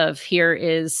math of, here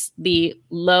is the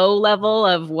low level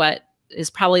of what is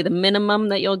probably the minimum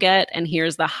that you'll get, and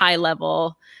here's the high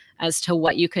level as to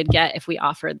what you could get if we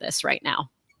offered this right now.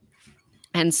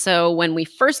 And so when we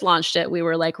first launched it, we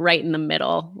were like right in the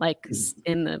middle, like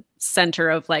in the center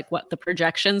of like what the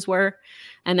projections were.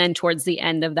 And then towards the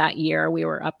end of that year, we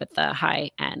were up at the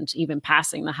high end, even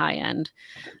passing the high end.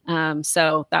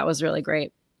 So that was really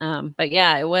great. But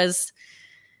yeah,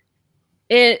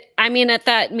 I mean, at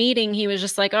that meeting, he was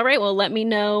just like, all right, well, let me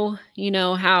know, you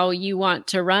know, how you want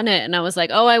to run it. And I was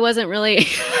like, oh, I wasn't really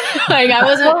like, I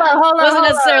wasn't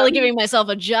necessarily giving myself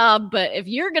a job, but if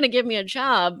you're going to give me a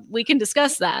job, we can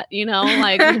discuss that, you know,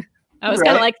 like I was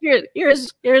kind of like,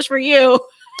 here's for you.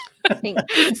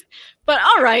 But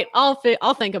all right, I'll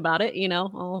think about it, you know,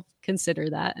 I'll consider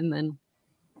that. And then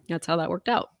that's how that worked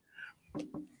out.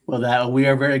 Well, we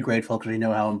are very grateful because we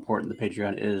know how important the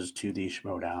Patreon is to the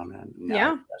Schmodown, and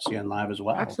now SCN Live as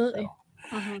well. Absolutely.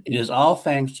 So it is all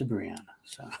thanks to Brianna.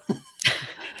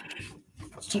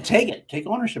 So take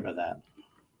ownership of that,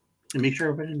 and make sure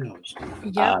everybody knows.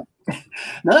 Yeah.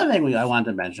 Another thing I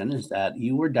wanted to mention is that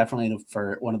you were definitely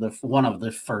one of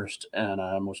the first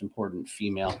and most important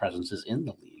female presences in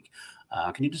the league.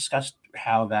 Can you discuss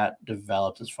how that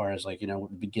developed, as far as like, you know,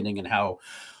 the beginning, and how?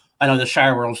 I know the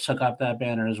Shire Worlds took up that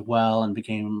banner as well and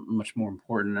became much more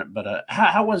important. But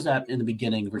how was that in the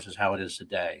beginning versus how it is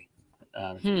today?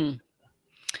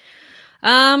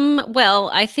 Well,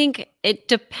 I think it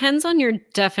depends on your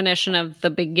definition of the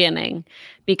beginning,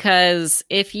 because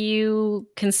if you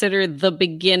consider the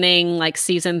beginning like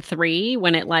season 3,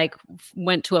 when it like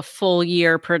went to a full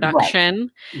year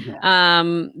production,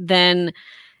 then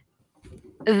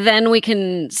we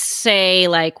can say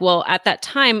like, well, at that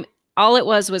time, all it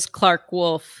was Clark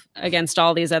Wolf against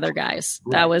all these other guys.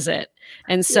 That was it.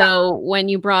 And so when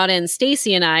you brought in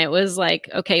Stacey and I, it was like,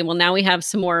 okay, well, now we have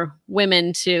some more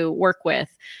women to work with.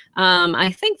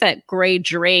 I think that Gray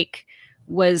Drake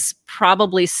was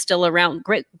probably still around.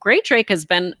 Gray Drake has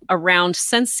been around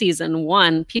since season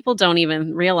 1. People don't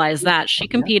even realize that. She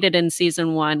competed in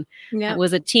season 1. It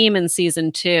was a team in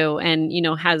season 2, and, you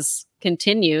know, has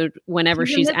continued whenever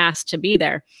she's asked to be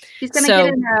there. She's going to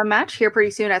get in a match here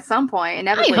pretty soon at some point.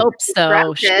 I hope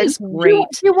so. She's great.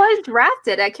 She was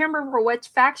drafted. I can't remember which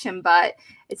faction, but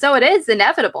so it is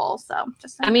inevitable. So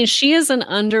I mean, she is an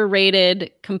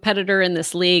underrated competitor in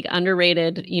this league,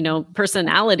 underrated, you know,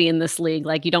 personality in this league.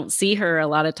 Like, you don't see her a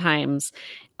lot of times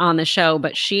on the show,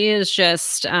 but she is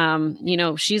just, you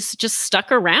know, she's just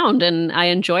stuck around, and I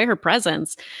enjoy her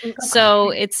presence.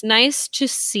 So it's nice to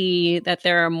see that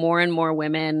there are more and more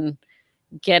women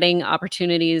getting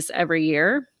opportunities every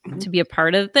year to be a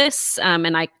part of this.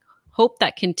 And I hope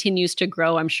that continues to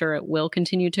grow. I'm sure it will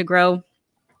continue to grow.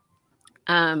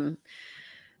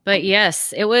 But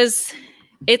yes,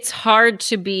 it's hard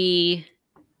to be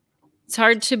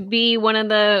one of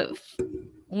the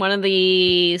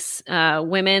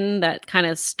women that kind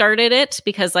of started it,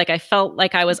 because like I felt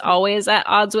like I was always at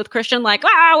odds with Christian, like,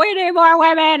 we need more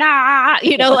women,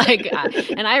 you know, like,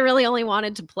 and I really only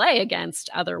wanted to play against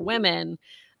other women.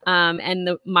 And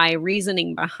my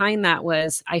reasoning behind that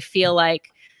was, I feel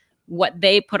like what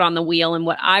they put on the wheel and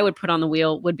what I would put on the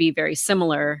wheel would be very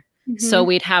similar. So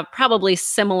we'd have probably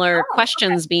similar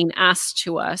questions being asked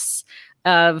to us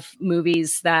of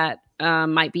movies that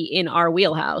might be in our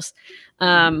wheelhouse.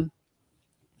 So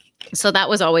that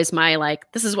was always my, like,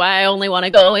 this is why I only want to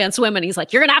go against women. He's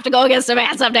like, you're going to have to go against a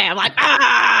man someday. I'm like,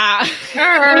 fine.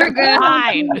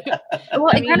 Well,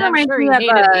 it kind of reminds me of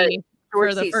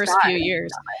for the first few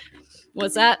years.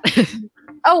 What's that?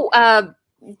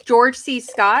 George C.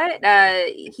 Scott.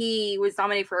 He was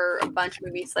nominated for a bunch of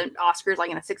movies, like Oscars, like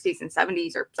in the 60s and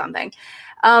 70s or something.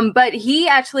 But he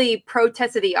actually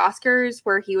protested the Oscars,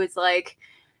 where he was like,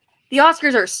 the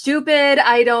Oscars are stupid.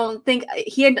 I don't think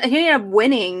he ended up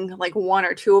winning like 1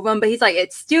 or 2 of them, but he's like,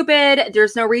 it's stupid.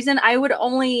 There's no reason. I would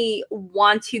only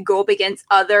want to go up against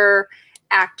other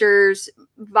actors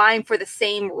vying for the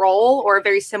same role or a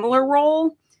very similar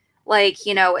role. Like,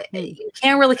 you know, you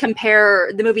can't really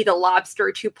compare the movie The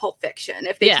Lobster to Pulp Fiction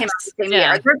if they came out the same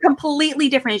year. They're completely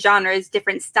different genres,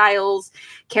 different styles,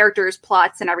 characters,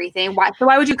 plots, and everything.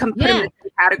 Why would you compare them in the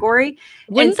same category?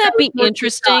 Wouldn't that be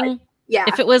interesting? Yeah.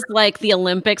 If it was like the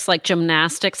Olympics, like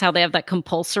gymnastics, how they have that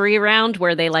compulsory round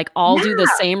where they like all do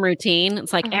the same routine.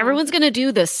 It's like everyone's going to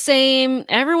do the same.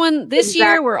 Everyone this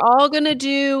year, we're all going to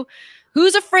do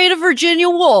Who's Afraid of Virginia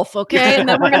Woolf. Okay. And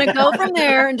then we're going to go from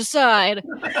there and decide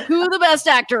who the best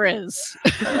actor is.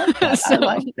 I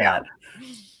like that.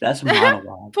 That's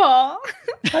monologue. Paul.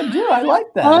 I do. I like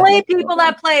that. Only people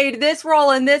that played this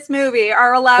role in this movie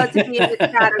are allowed to be in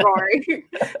this category.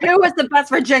 Who was the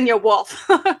best Virginia Woolf?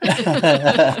 Well,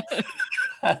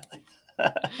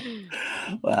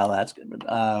 that's good.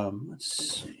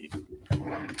 Let's see.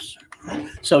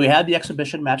 So we had the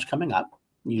exhibition match coming up.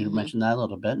 You mentioned that a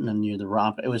little bit, and then the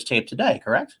romp. It was taped today,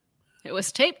 correct? It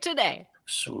was taped today.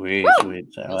 Sweet,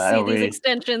 sweet. So you'll see these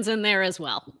extensions in there as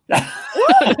well. I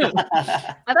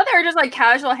thought they were just like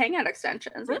casual hangout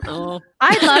extensions. I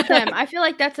love them. I feel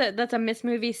like that's a Miss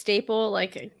Movie staple.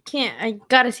 Like, I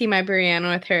gotta see my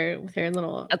Brianna with her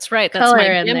little. That's right. That's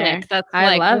my gimmick. That's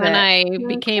like when I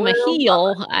became a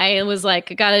heel, I was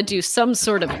like, I gotta do some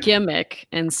sort of gimmick,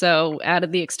 and so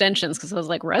added the extensions because I was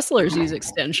like, wrestlers use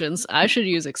extensions. I should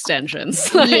use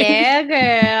extensions. Yeah,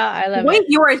 girl. I love it. Wait,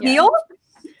 you were a heel?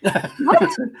 What?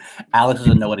 Alex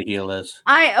doesn't know what a heel is.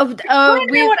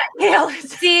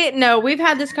 We've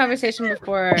had this conversation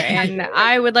before, and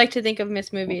I would like to think of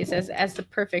Miss Movies as the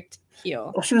perfect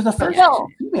heel. Well, she was the first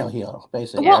female heel,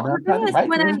 basically. Well, There was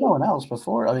no one else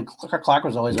before. I mean, Clark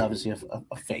was always obviously a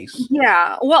face.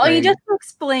 Yeah. Well, I mean, just to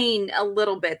explain a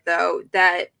little bit, though,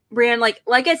 that Brian, like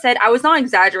I said, I was not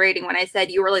exaggerating when I said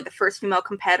you were like the first female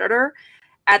competitor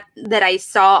that I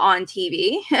saw on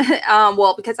TV.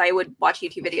 Well, because I would watch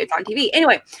YouTube videos on TV.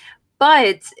 Anyway,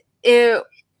 but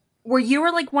were you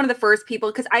like one of the first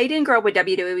people, because I didn't grow up with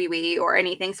WWE or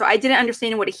anything, so I didn't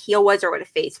understand what a heel was or what a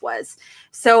face was.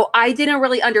 So I didn't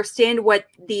really understand what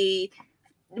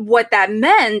that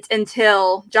meant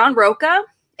until John Roca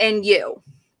and you.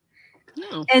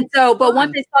 Oh. And so, but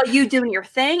once I saw you doing your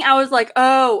thing, I was like,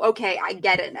 oh, okay, I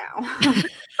get it now.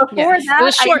 Before Yes. that, It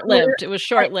was short-lived. It was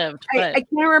short-lived. I can't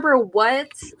remember what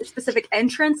specific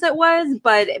entrance it was,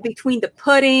 but between the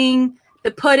pudding,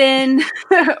 the puddin,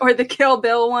 or the Kill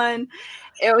Bill one,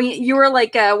 you were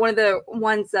like one of the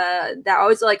ones that I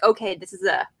was like, okay, this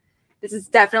is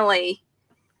definitely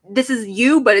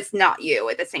you, but it's not you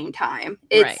at the same time.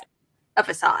 It's a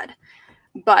facade.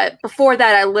 But before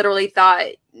that, I literally thought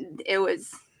it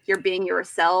was you're being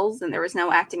yourselves and there was no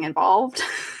acting involved.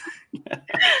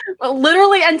 But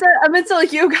literally until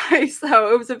you guys,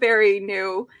 so it was a very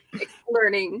new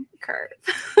learning curve.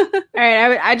 All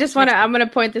right, I'm going to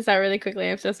point this out really quickly.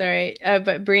 I'm so sorry.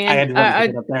 But Brienne, I had to put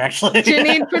it up there, actually.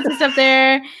 Janine put this up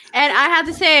there. And I have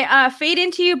to say, Fade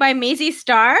Into You by Maisie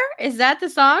Starr. Is that the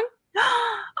song?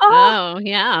 Oh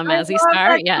yeah, Mazzy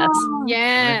Star. Yes.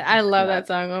 Yeah, I love that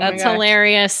song. Oh That's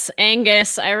hilarious.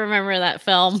 Angus, I remember that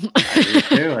film. I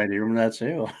do remember that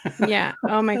too. Yeah.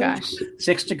 Oh my gosh.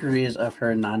 6 degrees of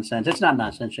her nonsense. It's not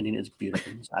nonsense, Janine. It's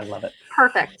beautiful. I love it.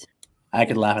 Perfect. I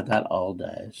could laugh at that all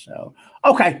day. So,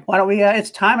 okay, why don't we?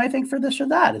 It's time, I think, for this or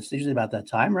that. It's usually about that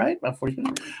time, right?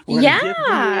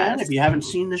 Yeah. If you haven't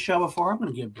seen the show before, I'm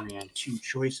going to give Brienne 2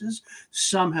 choices.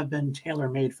 Some have been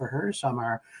tailor-made for her. Some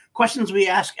are questions we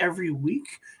ask every week,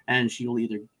 and she will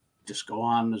either just go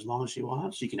on as long as she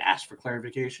wants. She can ask for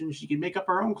clarification. She can make up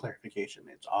her own clarification.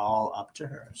 It's all up to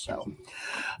her. So,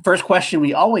 first question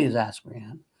we always ask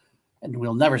Brienne, and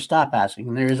we'll never stop asking.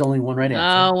 And there is only one right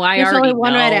answer. Oh, There's only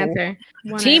one right answer.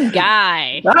 Team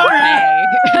Guy. All right.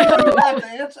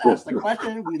 Ask the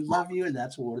question. We love you, and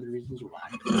that's one of the reasons why.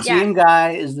 Yeah. Team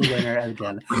Guy is the winner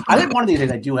again. I think one of these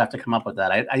days I do have to come up with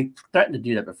that. I threatened to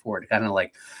do that before to kind of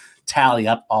like tally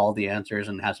up all the answers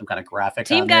and have some kind of graphic.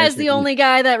 Team Guy is the only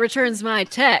guy that returns my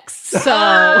texts. So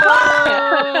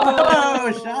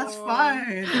shots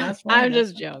fired. I'm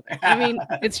just joking. I mean,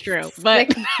 it's true,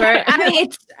 but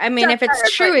I mean, if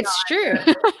it's true, it's true.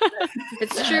 If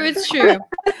it's true, it's true.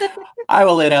 I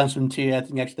will lay down some tea. I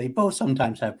think actually they both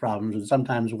sometimes have problems, and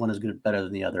sometimes one is good, better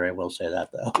than the other. I will say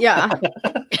that though. Yeah.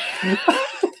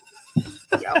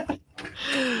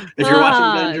 If you're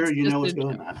watching Avenger, you know what's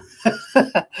going on.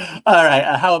 All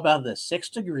right. How about this? 6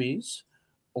 degrees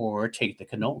or take the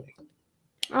cannoli?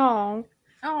 Oh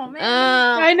man.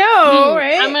 I know,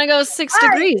 right? I'm gonna go 6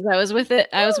 degrees. I was with it.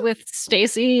 I was with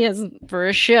Stacy for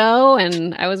a show,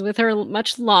 and I was with her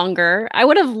much longer. I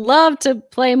would have loved to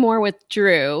play more with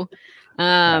Drew,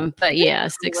 but yeah,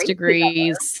 6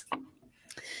 degrees.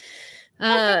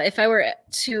 If I were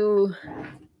to,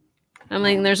 I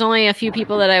mean, there's only a few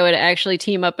people that I would actually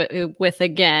team up with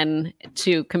again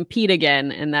to compete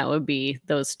again, and that would be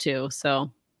those 2.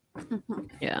 So.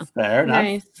 Yeah. Fair enough.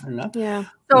 Nice. Fair enough. Yeah.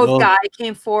 So if Guy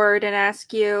came forward and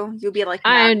asked you, you'd be like,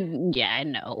 I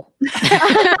know.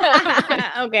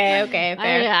 Okay, fair.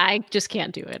 I just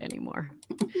can't do it anymore.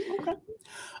 Okay.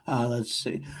 Let's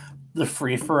see. The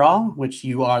free-for-all, which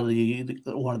you are the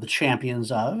one of the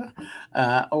champions of,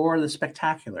 or the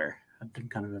spectacular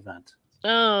kind of event.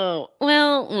 Oh,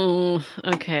 well,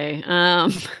 okay.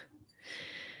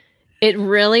 It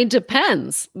really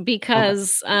depends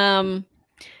because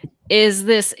is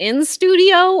this in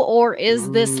studio or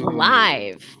is this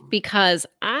live? Because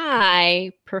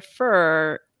I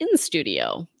prefer in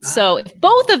studio. So if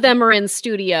both of them are in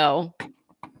studio,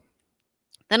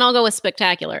 then I'll go with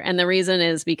spectacular. And the reason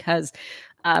is because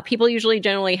people usually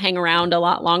generally hang around a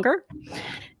lot longer.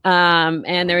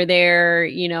 And they're there,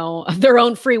 of their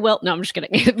own free will. No, I'm just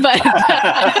kidding. But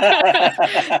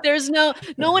there's no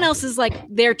one else is like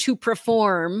there to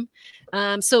perform.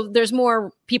 So there's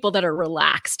more people that are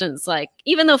relaxed, and it's like,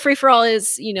 even though free for all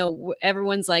is,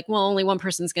 everyone's like, well, only one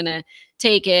person's going to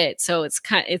take it. So it's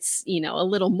a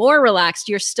little more relaxed.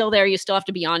 You're still there. You still have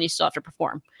to be on, you still have to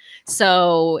perform.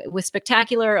 So with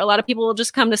spectacular, a lot of people will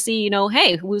just come to see,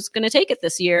 hey, who's going to take it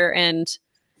this year? And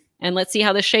let's see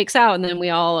how this shakes out. And then we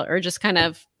all are just kind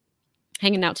of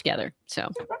hanging out together.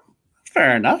 So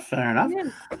fair enough. Yeah.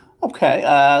 Okay.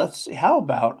 Let's see. How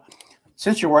about,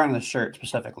 since you're wearing the shirt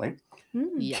specifically,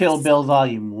 yes. Kill Bill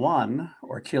Volume 1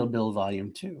 or Kill Bill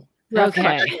Volume 2?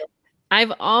 Okay.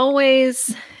 I've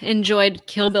always enjoyed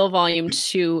Kill Bill Volume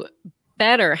 2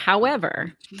 better.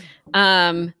 However,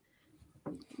 when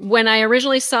I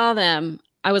originally saw them,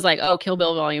 I was like, oh, Kill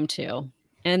Bill Volume 2.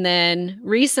 And then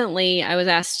recently I was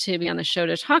asked to be on the show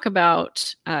to talk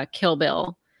about Kill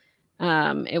Bill.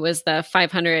 It was the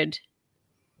 500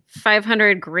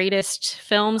 greatest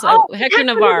films. Hector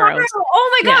Navarro's.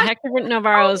 Oh my God. Yeah, Hector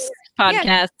Navarro's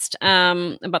podcast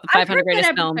about the 500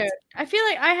 greatest films. I feel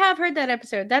like I have heard that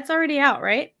episode. That's already out,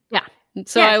 right? Yeah.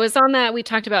 So Yes. I was on that. We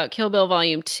talked about Kill Bill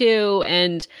Volume 2,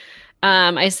 and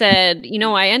I said,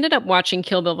 I ended up watching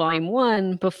Kill Bill Volume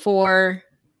 1 before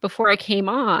I came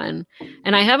on,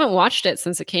 and I haven't watched it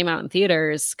since it came out in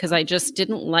theaters because I just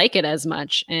didn't like it as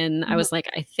much. And I was like,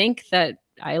 I think that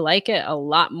I like it a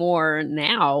lot more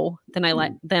now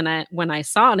than when I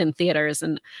saw it in theaters.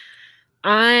 And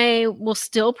I will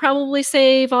still probably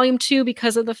say Volume 2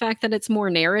 because of the fact that it's more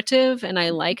narrative, and I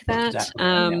like that.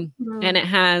 Exactly, And it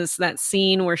has that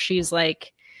scene where she's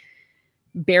like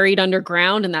buried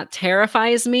underground, and that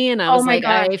terrifies me. And I was like,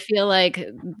 I feel like,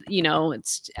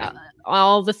 it's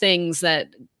all the things that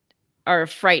are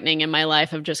frightening in my life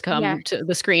have just come to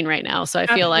the screen right now. So I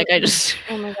feel like I just,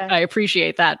 I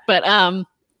appreciate that. But,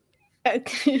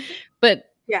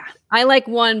 yeah, I like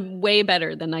 1 way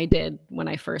better than I did when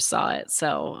I first saw it.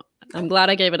 So I'm glad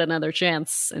I gave it another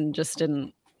chance and just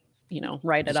didn't,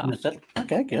 write it off.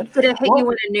 Okay, good. Did it hit you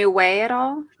in a new way at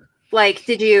all? Like,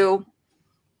 did you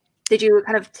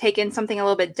kind of take in something a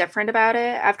little bit different about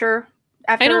it after?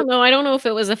 I don't know. I don't know if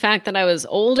it was the fact that I was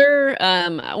older,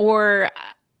 or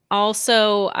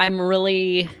also I'm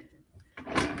really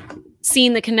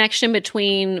seeing the connection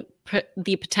between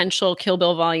the potential Kill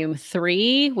Bill Volume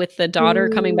 3 with the daughter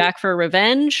coming back for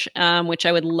revenge, which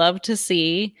I would love to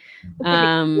see.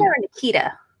 Or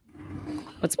Nikita?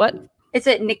 What's what? Is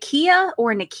it Nakia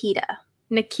or Nikita?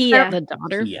 Nakia, the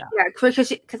daughter. Yeah,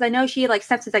 because I know she like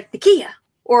steps is like Nakia.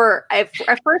 Or at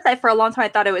first, for a long time, I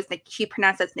thought it was she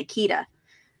pronounced as Nikita.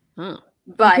 Oh.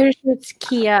 But I'm pretty sure it's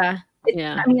Kia.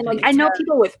 I mean, like I know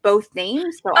people with both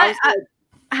names, so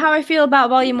how I feel about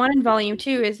Volume 1 and Volume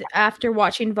 2 is after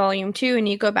watching Volume 2 and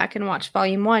you go back and watch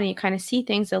Volume 1, you kind of see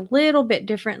things a little bit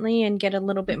differently and get a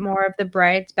little bit more of the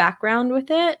bride's background with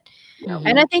it. Mm-hmm.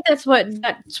 And I think that's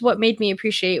what made me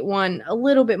appreciate 1 a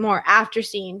little bit more after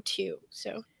seeing 2.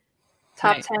 So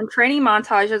top 10 training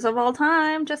montages of all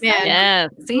time. Just yeah.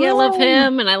 See, I love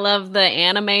him, and I love the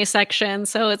anime section.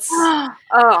 So it's I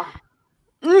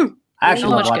actually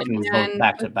love watching them both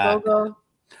back to back.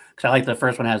 Because I like the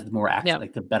first one has the more action,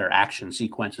 like the better action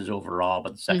sequences overall,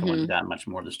 but the second one's got much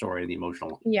more of the story and the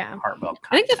emotional, heartfelt content.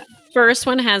 I think the first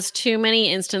one has too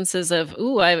many instances of,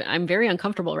 I'm very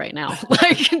uncomfortable right now.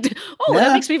 Like, that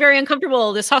makes me very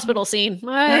uncomfortable. This hospital scene,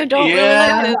 I don't really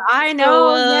like it. I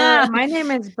know. My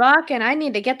name is Buck, and I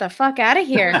need to get the fuck out of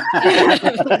here. I'm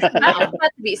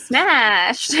about to be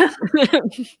smashed.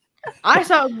 I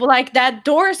saw like that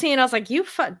door scene. I was like,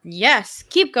 yes,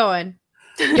 keep going.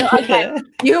 Okay.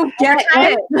 You get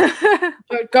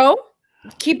it. Go.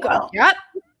 Keep going. Yep.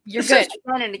 You're good.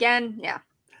 Again and again. Yeah.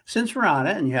 Since we're on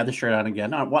it and you have the shirt on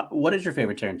again, what is your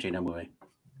favorite Tarantino movie?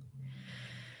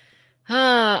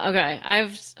 Okay. I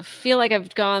feel like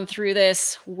I've gone through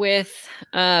this with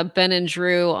Ben and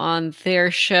Drew on their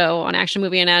show on Action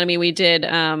Movie Anatomy. We did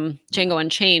Django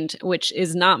Unchained, which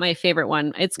is not my favorite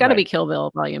one. It's got to be Kill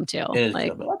Bill Volume 2. It is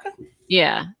Kill Bill. Okay.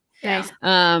 Yeah. Nice.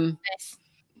 Nice.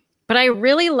 But I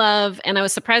really love, and I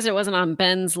was surprised it wasn't on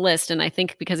Ben's list, and I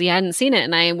think because he hadn't seen it,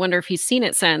 and I wonder if he's seen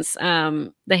it since,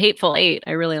 The Hateful Eight.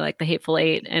 I really like The Hateful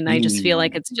Eight, and I just feel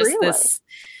like it's just this,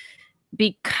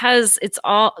 because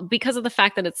of the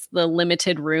fact that it's the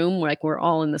limited room, like we're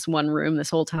all in this one room this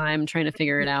whole time trying to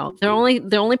figure it out. The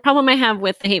only problem I have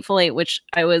with The Hateful Eight, which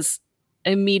I was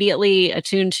immediately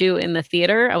attuned to in the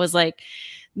theater, I was like,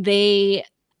 there's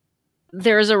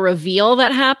a reveal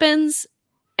that happens,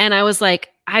 and I was like,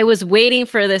 I was waiting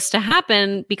for this to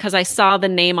happen because I saw the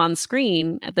name on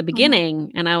screen at the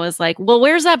beginning, and I was like, well,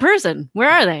 where's that person? Where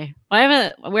are they?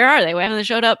 Where are they? Why haven't they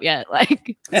showed up yet?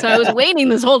 Like, so I was waiting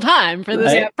this whole time for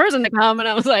this person to come, and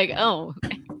I was like, oh, I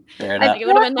think it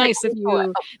would have been nice if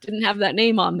you didn't have that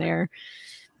name on there,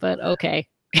 but okay.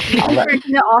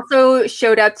 It also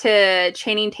showed up to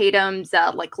Channing Tatum's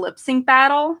like lip sync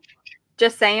battle.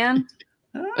 Just saying.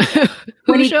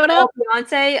 Who showed up?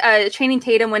 Beyonce, Channing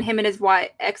Tatum, when him and his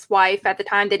ex-wife at the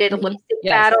time, they did a lip sync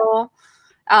battle.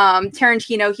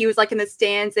 Tarantino, he was like in the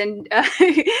stands, and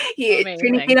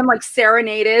Channing Tatum like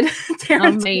serenaded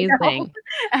Tarantino. Amazing.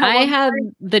 I had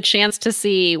the chance to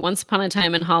see Once Upon a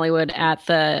Time in Hollywood at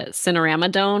the Cinerama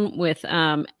Dome with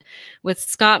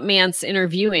Scott Mantz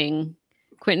interviewing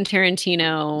Quentin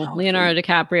Tarantino, Leonardo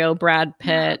DiCaprio, Brad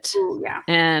Pitt,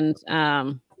 and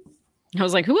I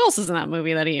was like, who else is in that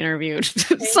movie that he interviewed?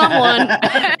 Someone.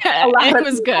 It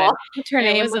was good.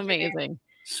 It was amazing.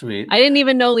 Sweet. I didn't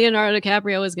even know Leonardo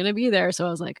DiCaprio was going to be there. So I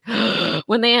was like,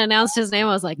 when they announced his name, I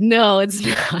was like, no, it's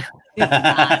not. And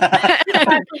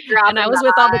I was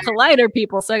with all the Collider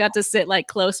people. So I got to sit like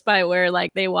close by where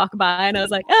like they walk by, and I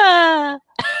was like, ah.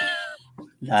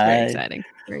 It's very exciting.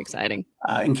 Very exciting.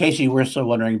 In case you were still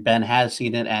wondering, Ben has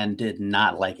seen it and did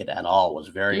not like it at all. Was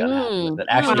very unhappy with it.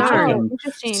 Actually,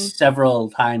 took him several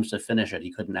times to finish it.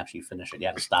 He couldn't actually finish it. He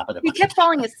had to stop it. He kept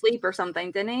falling asleep or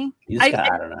something, didn't he? I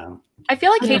don't know. I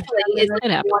feel like Hateful Eight is like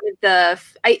one of the.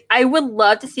 I would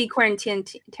love to see Quentin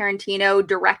Tarantino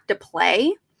direct a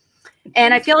play,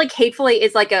 and I feel like Hateful Eight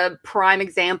is like a prime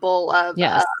example of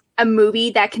a movie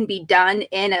that can be done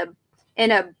in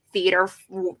a theater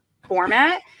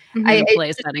format.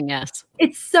 Play setting, yes.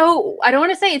 It's so, I don't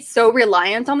want to say it's so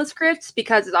reliant on the script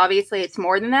because obviously it's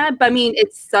more than that, but I mean,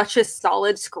 it's such a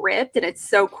solid script and it's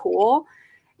so cool.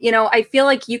 You know, I feel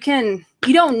like you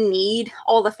don't need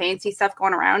all the fancy stuff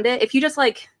going around it. If you just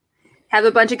like have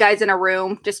a bunch of guys in a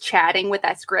room just chatting with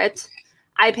that script,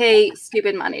 I pay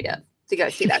stupid money to go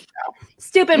see that show.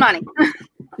 Stupid money.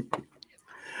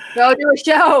 Go do a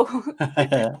show.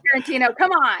 Tarantino,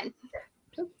 come on.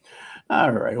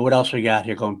 All right. What else we got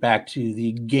here? Going back to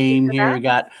the game here, we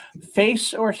got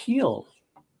face or heel.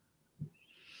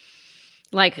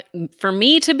 Like for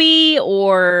me to be,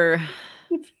 or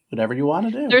whatever you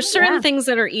want to do. There's certain things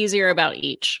that are easier about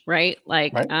each, right?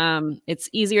 Like it's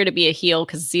easier to be a heel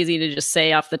because it's easy to just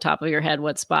say off the top of your head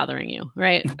what's bothering you,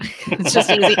 right? It's just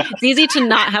easy. It's easy to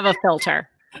not have a filter.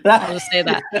 I'll just say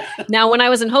that. Now, when I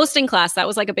was in hosting class, that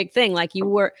was like a big thing. Like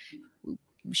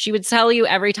she would tell you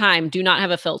every time, do not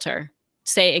have a filter.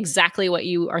 Say exactly what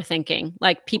you are thinking.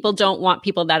 Like people don't want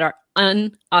people that are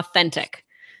unauthentic.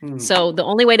 So the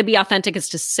only way to be authentic is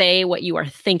to say what you are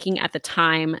thinking at the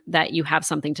time that you have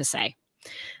something to say.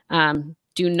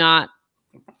 Do not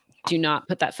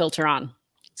put that filter on.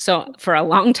 So for a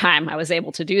long time, I was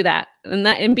able to do that.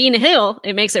 And being a heel,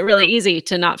 it makes it really easy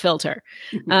to not filter.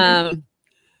 But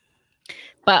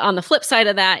on the flip side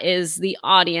of that is the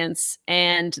audience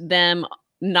and them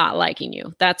not liking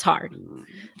you. That's hard.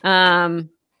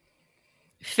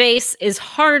 Face is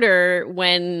harder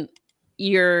when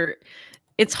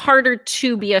it's harder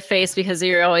to be a face because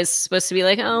you're always supposed to be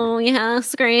like, oh yeah,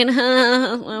 great.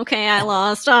 Okay, I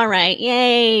lost. All right.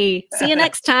 Yay. See you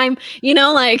next time. You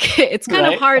know, like it's kind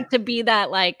of hard to be that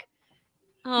like,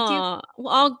 oh,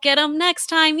 well, I'll get them next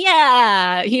time.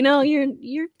 Yeah. You know,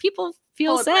 your people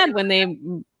feel sad when they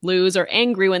lose or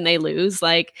angry when they lose.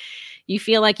 Like you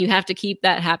feel like you have to keep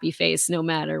that happy face no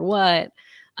matter what.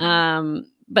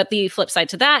 But the flip side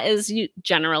to that is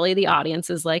generally the audience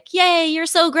is like, yay, you're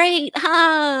so great.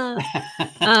 Ha.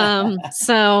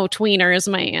 So tweener is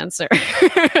my answer. That's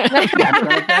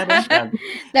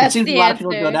the answer.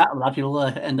 A lot of people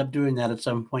end up doing that at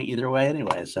some point either way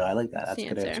anyway. So I like that. That's a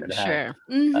good answer to have. Sure.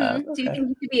 Okay. Do you think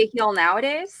you could be a heel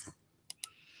nowadays?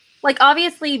 Like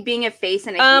obviously being a face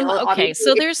and a heel. Okay,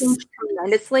 so there's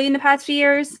tremendously in the past few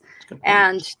years.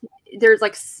 And there's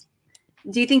like,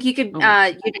 do you think you could,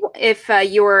 if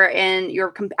you're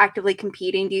actively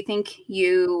competing, do you think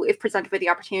if presented with the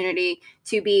opportunity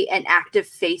to be an active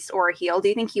face or a heel, do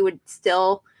you think you would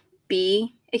still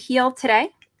be a heel today?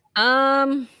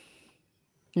 No,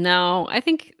 I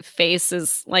think face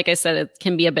is, like I said, it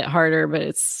can be a bit harder, but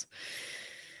it's,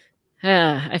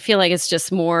 I feel like it's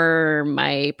just more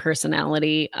my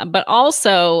personality, but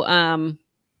also,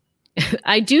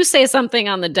 I do say something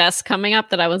on the desk coming up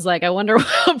that I was like, I wonder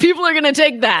how people are going to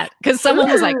take that. Because someone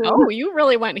was like, oh, you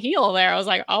really went heel there. I was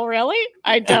like, oh, really?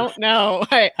 I don't know.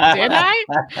 Did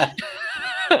I?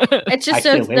 It's just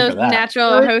those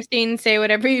natural hosting, say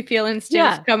whatever you feel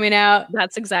instincts coming out.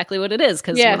 That's exactly what it is.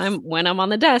 Because when I'm on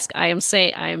the desk, I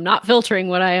am not filtering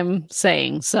what I am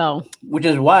saying. So, which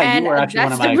is why you were actually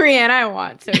one of my. That's the Brienne I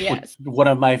want. So yes, you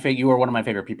were one of my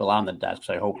favorite people on the desk.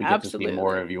 So I hope we get to see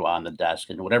more of you on the desk,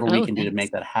 and whatever we can do to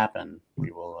make that happen,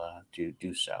 we will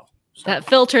do so. That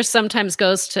filter sometimes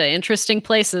goes to interesting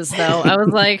places, though. I was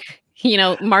like. You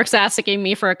know, Mark's asking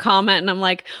me for a comment and I'm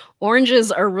like,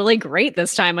 oranges are really great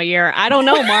this time of year. I don't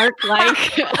know, Mark.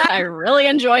 Like, I really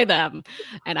enjoy them.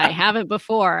 And I haven't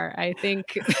before. I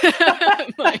think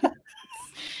like,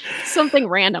 something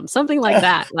random, something like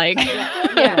that. Like,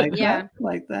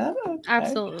 like that. Okay.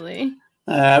 Absolutely.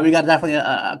 We got definitely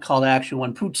a call to action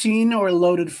one. Poutine or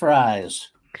loaded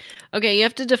fries? Okay, you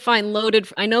have to define loaded.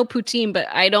 I know poutine, but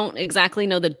I don't exactly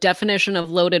know the definition of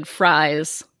loaded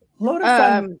fries. Loaded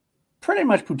fries. Pretty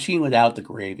much poutine without the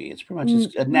gravy. It's pretty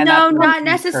much just not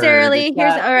necessarily.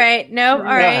 Here's all right. No, all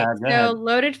right. So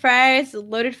loaded fries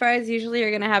usually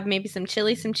are gonna have maybe some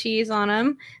chili, some cheese on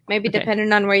them. Maybe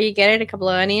depending on where you get it, a couple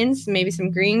of onions, maybe some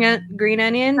green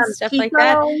onions, stuff like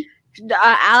that.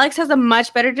 Alex has a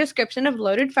much better description of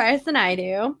loaded fries than I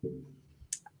do.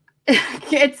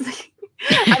 It's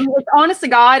honest to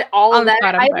God, all of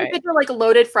that. I picture like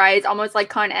loaded fries, almost like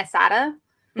carne asada.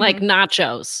 Like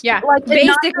nachos. Yeah, Like the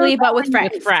basically, nachos but with and fries.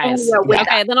 With fries. Yeah, with Okay,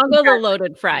 that. then I'll go the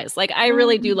loaded fries. Like I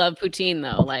really do love poutine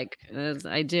though. Like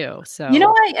I do. So You know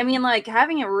what? I mean, like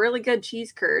having a really good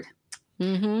cheese curd.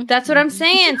 Mhm. That's what I'm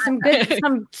saying. Some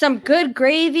good, some good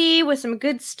gravy with some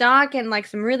good stock and like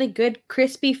some really good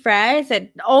crispy fries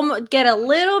that almost get a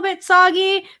little bit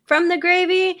soggy from the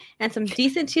gravy and some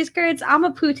decent cheese curds. I'm a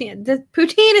poutine. The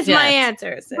poutine is my Yes.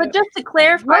 answer. So. But just to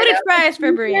clarify, loaded though, fries it's for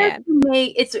easier Brienne. to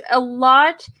make- It's a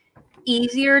lot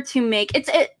easier to make.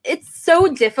 It's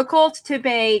so difficult to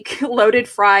make loaded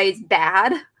fries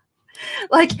bad.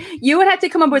 Like you would have to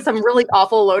come up with some really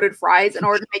awful loaded fries in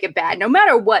order to make it bad. No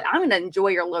matter what, I'm gonna enjoy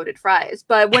your loaded fries.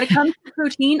 But when it comes to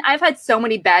poutine, I've had so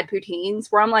many bad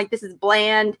poutines where I'm like, this is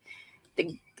bland.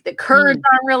 The curds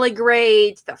aren't really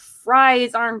great. The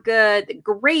fries aren't good. The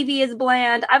gravy is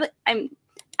bland.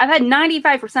 I've had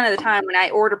 95% of the time when I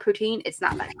order poutine, it's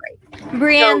not that great.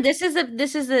 Brienne, So-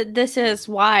 this is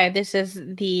why this is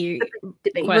the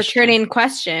Debate. returning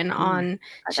question on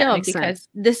That show makes because sense.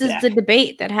 this is Yeah. the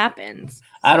debate that happens.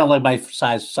 I don't like my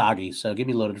size soggy, so give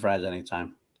me loaded fries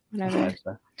anytime. Whatever.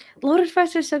 So, Loaded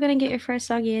fries are still gonna get your fries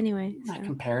soggy anyway. So. not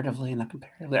comparatively.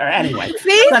 Or anyway.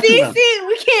 See, That's enough.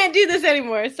 we can't do this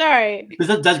anymore. Sorry. This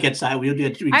does get side. We'll do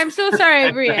it. I'm so sorry,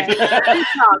 Brienne.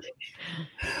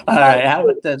 All right. How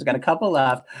about this? Got a couple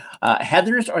left.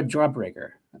 Heather's or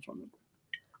Jawbreaker? That's one.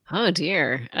 Oh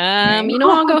dear. You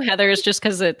know, I'll go Heather's just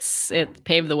because it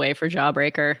paved the way for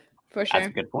Jawbreaker. For That's a sure.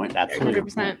 good point. Absolutely.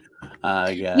 100%.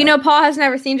 Yeah. You know, Paul has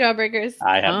never seen Jawbreakers.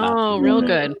 I have not. Oh, seen real it.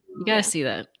 good. You gotta see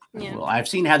that. Yeah. Well, I've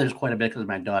seen Heather's quite a bit because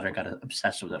my daughter got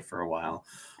obsessed with it for a while.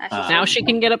 Now she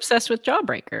can get obsessed with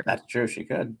Jawbreaker. That's true. She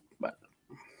could, but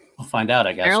we'll find out,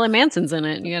 I guess. Marilyn Manson's in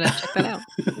it. You gotta check that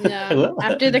out. I will.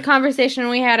 After the conversation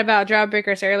we had about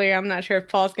Jawbreakers earlier, I'm not sure if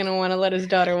Paul's gonna want to let his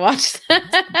daughter watch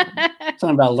that.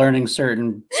 Something about learning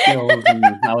certain skills, and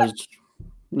I was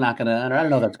not gonna. I don't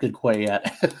know if that's good quite yet.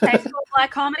 High school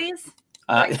black comedies.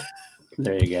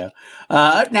 There you go.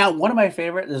 Now, one of my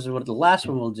favorite. This is what the last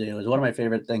one we'll do. Is one of my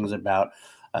favorite things about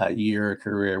your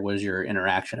career was your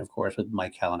interaction, of course, with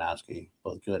Mike Kalinowski,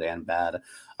 both good and bad.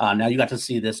 Now you got to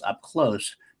see this up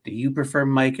close. Do you prefer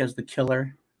Mike as the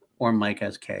killer or Mike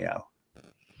as KO?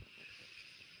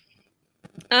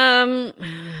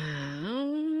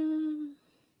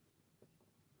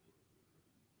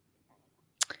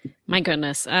 My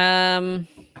goodness. I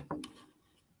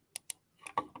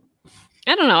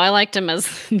don't know. I liked him as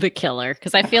the killer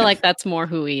because I feel like that's more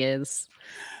who he is.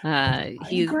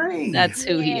 That's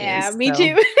who he is. Yeah, me so,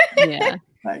 too. Yeah.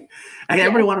 Right. And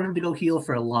everybody wanted him to go heel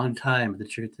for a long time. The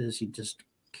truth is, he just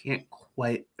can't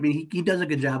quite. I mean, he does a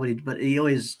good job, but he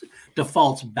always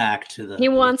defaults back to the. He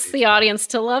wants the audience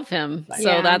to love him. Right. So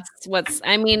Yeah. that's what's.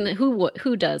 I mean,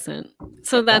 who doesn't?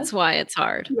 So that's why it's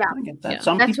hard. Yeah. I get that. Yeah.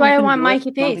 Some That's people why I can want do it, Mikey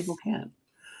some Pace. people can't.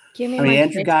 Give me I mean, my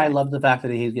Andrew face Guy back. loved the fact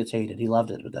that he gets hated. He loved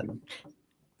it,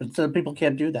 but some people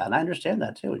can't do that, and I understand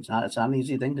that too. It's not an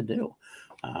easy thing to do.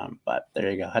 But there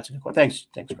you go. That's a good one. Thanks,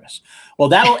 Chris. Well,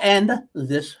 that'll end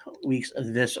this week's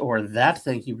This or That.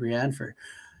 Thank you, Brienne, for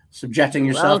subjecting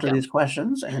yourself to these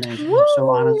questions and answering them so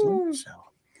honestly. So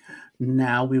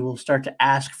now we will start to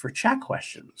ask for chat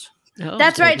questions. Oh.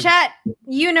 That's right, chat.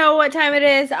 You know what time it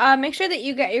is. Make sure that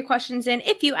you get your questions in.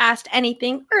 If you asked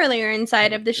anything earlier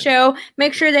inside of the show,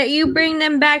 make sure that you bring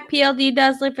them back. PLD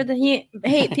does live for the hate.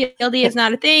 PLD is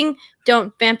not a thing.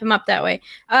 Don't vamp him up that way.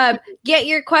 Get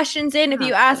your questions in. If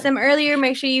you asked them earlier,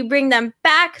 make sure you bring them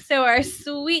back so our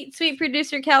sweet, sweet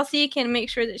producer Kelsey can make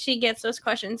sure that she gets those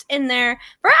questions in there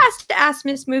for us to ask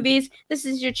Miss Movies. This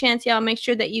is your chance, y'all. Make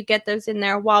sure that you get those in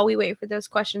there while we wait for those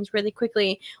questions really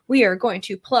quickly. We are going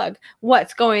to plug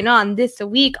what's going on this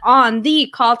week on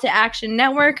the Call to Action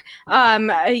Network.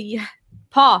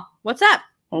 Paul, what's up?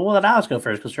 Well, we'll let Alex go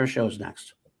first because her show is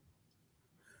next.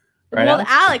 Right, Well,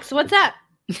 Alex, what's up?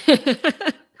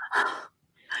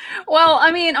 Well,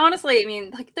 I mean, honestly,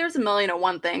 like there's a million and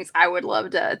one things I would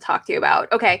love to talk to you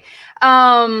about. Okay.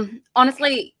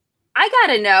 Honestly, I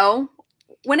gotta know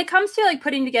when it comes to like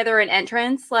putting together an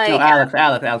entrance, like No, Alex,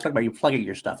 talk about you plugging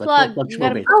your stuff. Plug. Plug You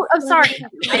gotta Schmobates. oh, sorry.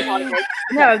 I apologize.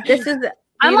 No, this is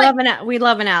I'm we like-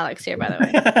 love an Alex here, by the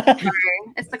way. Sorry.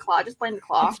 It's the claw. Just blame the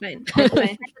claw. It's fine. It's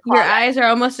fine. Your eyes are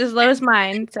almost as low as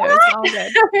mine, so it's all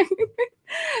good.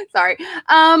 Sorry.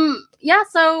 Yeah,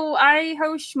 so I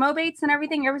host Schmobates and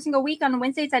everything every single week on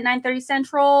Wednesdays at 9:30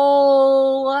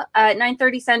 Central.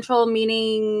 9:30 Central,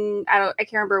 meaning I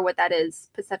can't remember what that is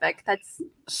Pacific. That's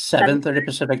 7:30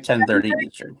 Pacific, 10:30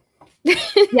 Eastern.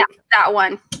 that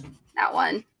one.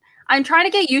 I'm trying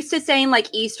to get used to saying like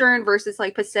Eastern versus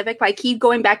like Pacific, but I keep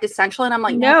going back to Central, and I'm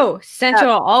like, no,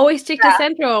 Central. Always stick to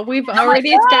Central. We've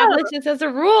already established this as a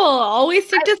rule. Always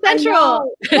stick to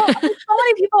Central. Well, so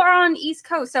many people are on East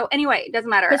Coast, so anyway, it doesn't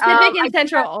matter. Pacific and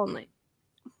Central only.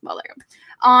 Well, there you go.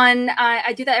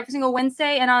 I do that every single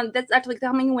Wednesday, and on that's actually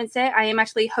coming Wednesday, I am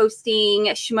actually hosting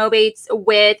Schmobates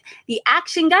with the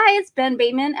Action Guys, Ben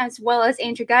Bateman, as well as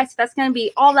Andrew Guy. So that's going to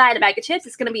be all that in a bag of chips.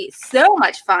 It's going to be so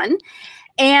much fun.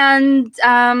 And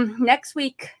next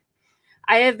week,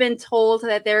 I have been told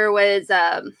that there was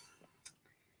a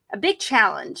big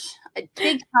challenge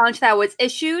that was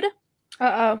issued.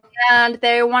 And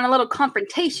they want a little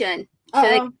confrontation so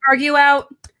they can argue out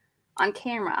on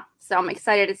camera. So I'm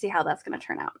excited to see how that's going to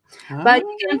turn out. But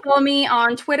you can follow me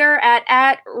on Twitter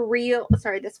at real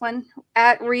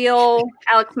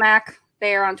Alex Mack.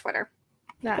 They are on Twitter.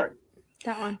 That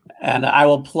one. And I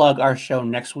will plug our show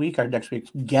next week. Our next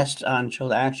week's guest on Show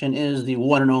to Action is the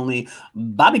one and only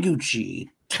Bobby Gucci,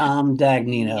 Tom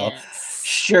Dagnino. Yes.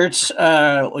 Shirts.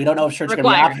 We don't know if shirts are going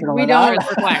to be optional. We don't know if it's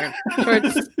required.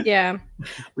 Shirts. Yeah.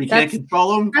 We can't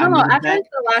control them. I don't know. After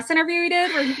the last interview we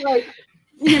did, where he's like,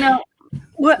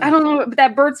 what? I don't know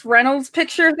that Burt Reynolds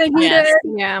picture thing he did.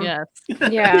 Yeah.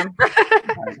 Yeah.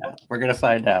 We're gonna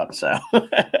find out. So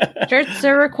shirts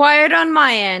are required on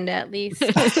my end, at least.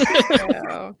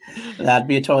 So. That'd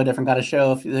be a totally different kind of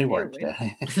show if they weren't.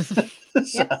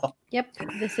 Yep.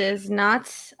 This is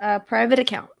not a private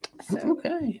account. So.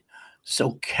 Okay.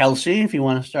 So Kelsey, if you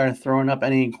want to start throwing up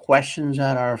any questions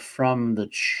that are from the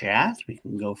chat, we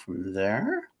can go from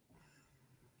there.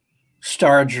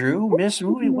 Star Drew, Miss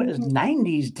Movie, what is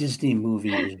 90s Disney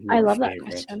movie? I love that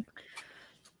question.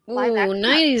 Ooh,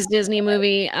 90s Disney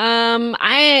movie.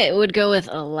 I would go with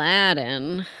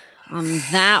Aladdin on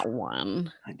that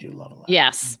one. I do love Aladdin.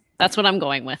 Yes, that's what I'm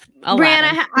going with. Aladdin.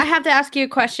 Brian, I have to ask you a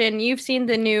question. You've seen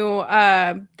the new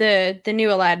the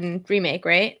new Aladdin remake,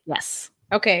 right? Yes.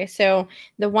 Okay, so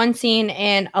the one scene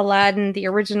in Aladdin, the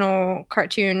original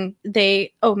cartoon,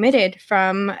 they omitted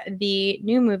from the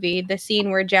new movie, the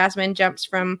scene where Jasmine jumps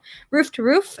from roof to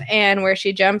roof and where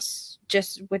she jumps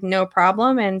just with no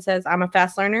problem and says, "I'm a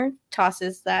fast learner,"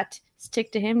 tosses that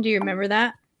stick to him. Do you remember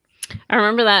that? I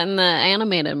remember that in the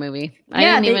animated movie. I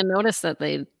didn't even notice that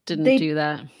they didn't do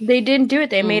that. They didn't do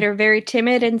it. They made her very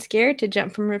timid and scared to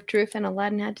jump from roof to roof, and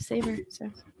Aladdin had to save her. So.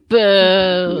 Boo.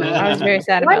 I was very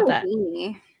sad about that.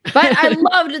 But I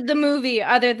loved the movie.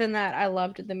 Other than that, I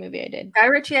loved the movie. I did. Guy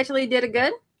Ritchie actually did it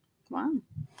good. Wow.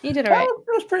 He did all right. It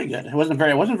was pretty good. It wasn't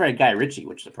very Guy Ritchie,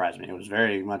 which surprised me. It was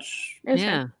very much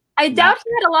Fun. I doubt he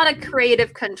had a lot of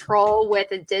creative control with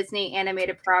a Disney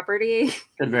animated property.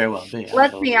 Could very well be.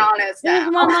 Let's be honest. It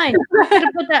was one line.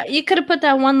 You could have put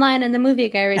that one line in the movie,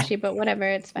 Guy Ritchie, but whatever,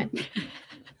 it's fine.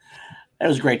 It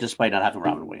was great despite not having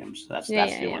Robin Williams. That's the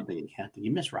one thing you can't do.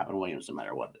 You miss Robin Williams no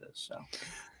matter what it is. So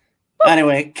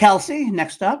anyway, Kelsey,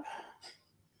 next up.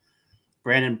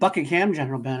 Brandon Buckingham,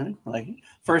 General Benedict. Like,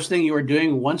 first thing you were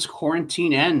doing once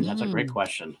quarantine ends? That's a great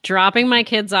question. Dropping my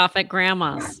kids off at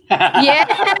grandma's. Yeah.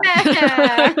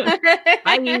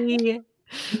 Bye.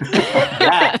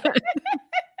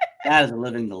 That is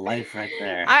living the life right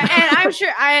there.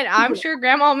 I'm sure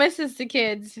Grandma misses the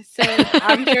kids, so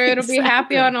I'm sure it'll be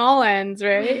happy on all ends,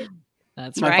 right?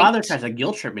 That's my right. father tries to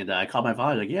guilt trip me that I called my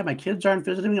father like, "Yeah, my kids aren't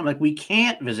visiting me." I'm like, "We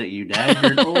can't visit you, Dad.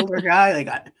 You're an older guy." Like,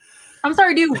 I'm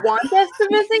sorry. Do you want us to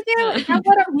visit you? Is that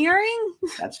what I'm hearing?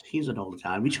 He's an old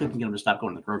Italian. We just couldn't get him to stop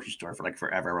going to the grocery store for like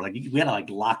forever. We're like, we had to like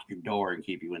lock your door and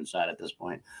keep you inside at this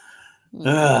point.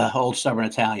 Old stubborn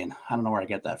Italian. I don't know where I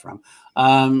get that from.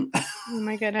 Oh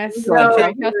my goodness. No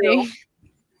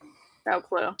No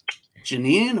clue.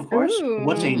 Janine, of course. Ooh.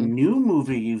 What's a new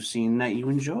movie you've seen that you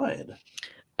enjoyed?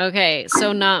 Okay,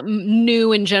 so not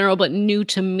new in general, but new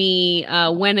to me.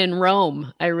 When in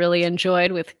Rome, I really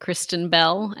enjoyed with Kristen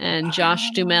Bell and Josh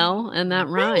Duhamel, and that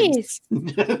rhymes.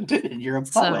 You're a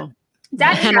poet. So,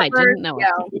 Dax and Shepard, I didn't know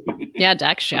it. Yeah,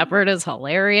 Dax Shepard is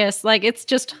hilarious. Like, it's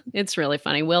really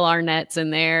funny. Will Arnett's in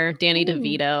there, Danny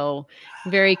DeVito,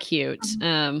 very cute.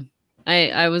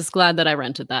 I was glad that I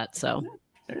rented that. So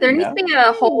there needs to be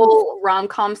a whole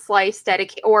rom-com slice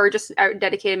dedicated, or just a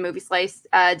dedicated movie slice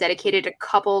dedicated to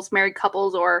couples, married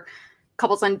couples, or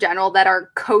couples in general that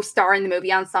are co-star in the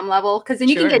movie on some level. Because then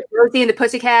you can get Rosie and the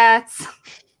Pussycats.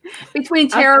 Between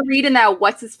Tara Reid and that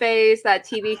what's-his-face, that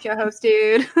TV show host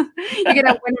dude. You're going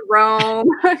to win in Rome.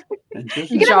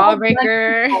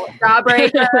 Jawbreaker. You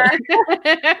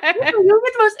get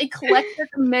the most eclectic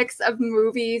mix of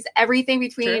movies, everything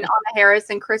between Anna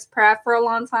Harris and Chris Pratt for a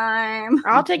long time.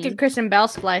 I'll take a Kristen Bell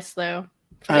splice, though.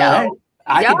 Yeah.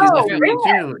 I can do that for me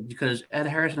Yo, too, because Ed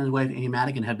Harris and his wife Amy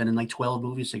Madigan have been in like 12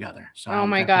 movies together. So Oh I'm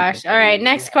my definitely gosh. All right,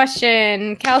 next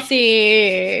question.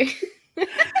 Kelsey.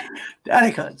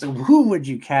 Danica, so who would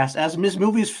you cast as Miss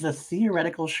Movies for the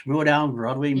theoretical Schmoedown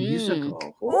Broadway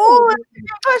musical? Oh, that's a good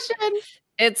question.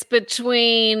 It's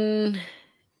between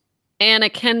Anna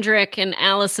Kendrick and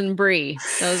Allison Brie.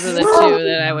 Those are the two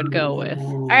that I would go with.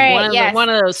 All right. One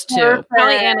of those two. Perfect.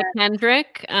 Probably Anna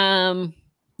Kendrick.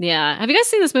 Yeah. Have you guys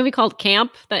seen this movie called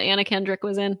Camp that Anna Kendrick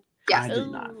was in? I yes.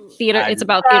 did not. Theater. It's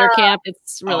about theater camp.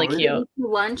 It's really really? cute.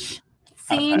 Lunch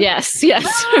scene. Yes, yes.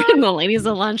 The Ladies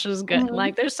of Lunch is good. Mhm.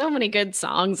 Like, there's so many good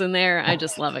songs in there. I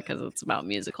just love it because it's about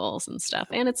musicals and stuff,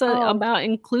 and it's Oh. about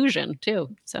inclusion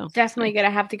too. So Definitely gonna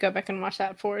have to go back and watch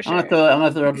that for sure. I'm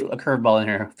gonna throw a curveball in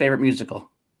here. Favorite musical?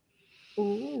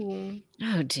 Ooh.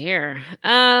 oh dear.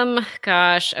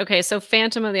 Gosh. Okay, so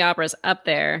Phantom of the Opera is up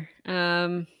there.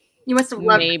 You must have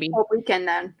loved Maybe. the whole weekend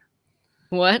then.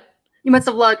 What? You must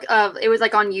have loved. It was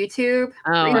like on YouTube.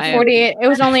 Oh, For I 48. It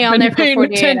was only on there for Paying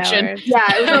 48 attention. hours.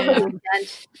 Yeah, it was over the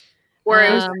weekend. Or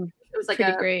it was like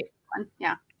Pretty a great. one.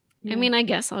 Yeah. I mean, I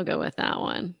guess I'll go with that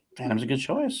one. Phantom's a good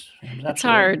choice. Phantom's It's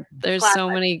absolutely- hard. There's so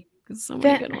Classic. many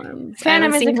Phan- good ones.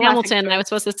 Phantom I is a haven't seen classic Hamilton. I choice.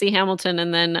 was supposed to see Hamilton,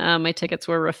 and then my tickets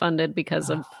were refunded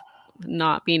because of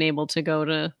not being able to go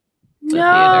to the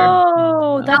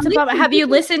No, theater. that's a At bummer. least Have you you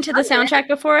can listened to the find it. soundtrack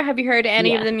before? Have you heard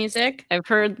any Yeah. of the music? I've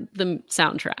heard the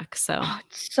soundtrack, so Oh,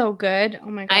 it's so good. Oh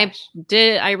my I gosh.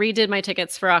 I redid my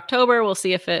tickets for October. We'll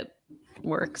see if it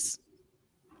works.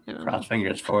 I don't know. Cross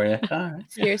fingers for you. All right.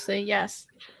 Seriously, yes.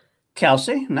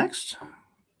 Kelsey, next.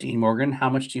 Dean Morgan, how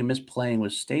much do you miss playing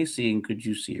with Stacy, and could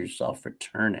you see yourself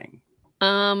returning?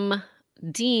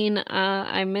 Dean,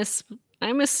 I miss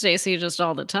Stacy just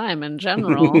all the time in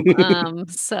general.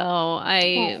 So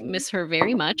I miss her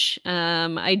very much.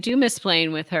 I do miss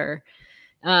playing with her.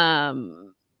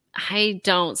 I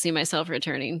don't see myself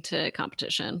returning to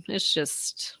competition. It's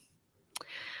just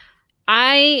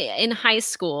in high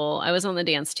school, I was on the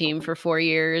dance team for 4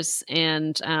 years,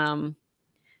 and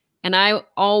I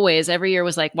always, every year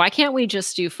was like, why can't we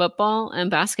just do football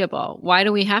and basketball? Why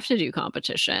do we have to do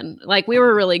competition? Like, we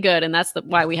were really good, and that's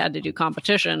why we had to do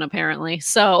competition, apparently.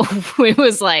 So it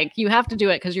was like, you have to do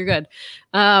it because you're good.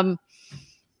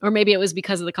 Or maybe it was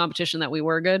because of the competition that we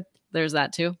were good. There's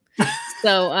that too.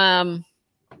 So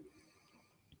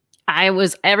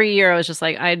every year I was just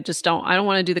like, I don't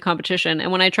want to do the competition.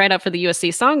 And when I tried out for the USC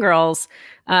Songgirls,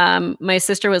 my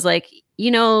sister was like,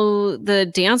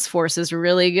 the dance force is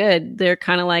really good. They're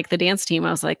kind of like the dance team. I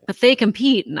was like, but they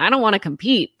compete and I don't want to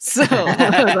compete. So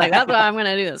I was like, that's why I'm going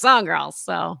to do the Songgirls.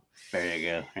 So There you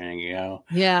go. There you go.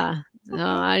 yeah, no,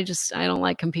 I don't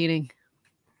like competing.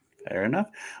 Fair enough.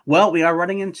 Well, we are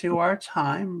running into our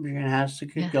time. We're going to have to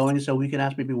keep Yes. going, so we can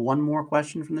ask maybe one more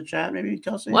question from the chat. Maybe,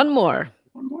 Kelsey? One more.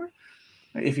 One more?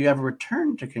 If you ever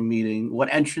return to competing,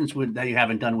 what entrance that you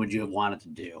haven't done would you have wanted to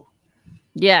do?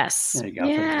 Yes. There you go.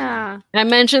 Yeah. I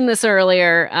mentioned this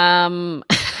earlier.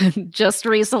 Just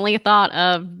recently thought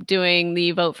of doing the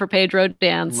Vote for Pedro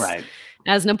dance Right.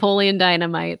 as Napoleon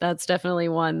Dynamite. That's definitely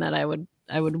one that I would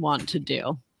want to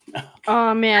do.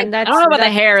 Oh man, I that's don't know about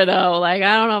the that's- hair though. Like,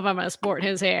 I don't know if I'm gonna sport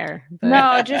his hair. but-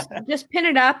 No, just pin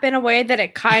it up in a way that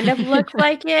it kind of looks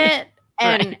like it,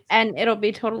 and Right. and it'll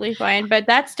be totally fine. But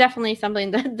that's definitely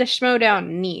something that the Schmoedown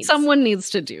needs. someone needs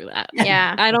to do that.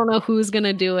 Yeah. I don't know who's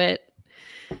gonna do it,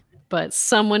 but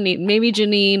maybe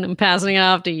Janine. I'm passing it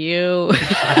off to you.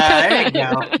 There you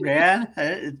go,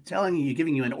 man. Telling you,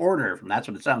 giving you an order. That's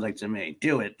what it sounds like to me.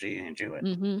 Do it, Gene. Do it.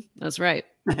 Mm-hmm. That's right.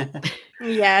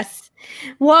 Yes.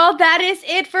 Well, that is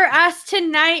it for us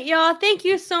tonight, y'all. Thank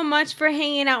you so much for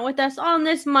hanging out with us on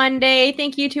this Monday.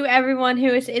 Thank you to everyone who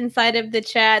is inside of the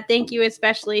chat. Thank you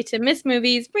especially to Miss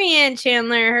Movies, Brianne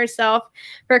Chandler herself,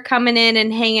 for coming in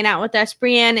and hanging out with us.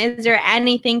 Brianne, is there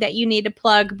anything that you need to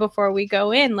plug before we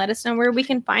go in? Let us know where we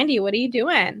can find you. What are you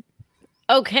doing?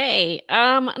 Okay.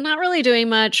 Not really doing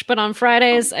much, but on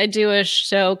Fridays I do a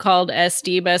show called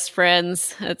SD Best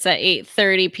Friends. It's at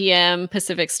 8:30 p.m.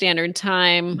 Pacific Standard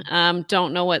Time.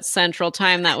 Don't know what Central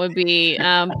Time that would be.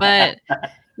 But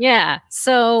yeah,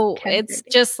 so it's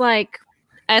just like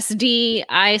SD.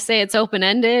 I say it's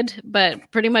open-ended,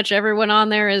 but pretty much everyone on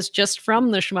there is just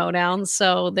from the Schmoedown.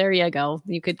 So there you go.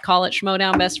 You could call it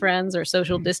Schmoedown Best Friends or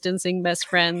Social Distancing Best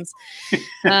Friends.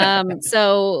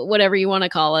 So whatever you want to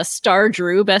call us. Star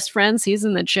Drew Best Friends. He's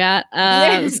in the chat.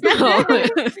 So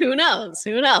who knows?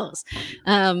 Who knows?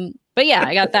 But yeah,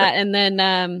 I got that. And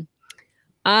then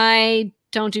I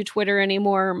don't do Twitter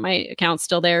anymore. My account's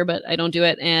still there, but I don't do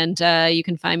it. And you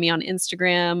can find me on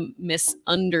Instagram,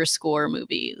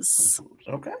 Miss_movies.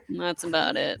 Okay. That's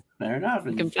about it. Fair enough.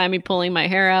 You can find me pulling my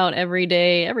hair out every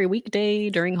day, every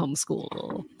weekday during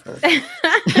homeschool.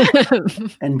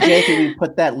 And Jake, can we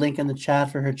put that link in the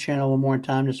chat for her channel one more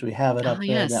time, just so we have it up there?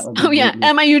 Yes. That would be Yeah,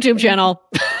 and my YouTube channel.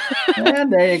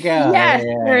 And there you go. Yes,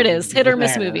 there it is. Hit or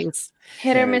Miss Movies.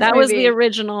 Hit or Miss That Movies. was the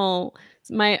original.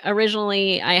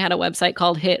 Originally I had a website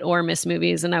called Hit or Miss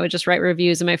Movies, and I would just write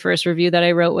reviews. And my first review that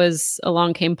I wrote was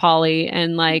Along Came Polly.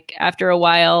 And like after a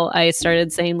while, I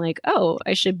started saying like, oh,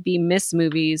 I should be Miss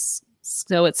Movies,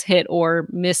 so it's Hit or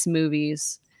Miss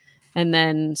Movies. And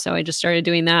then so I just started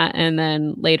doing that, and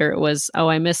then later it was, oh,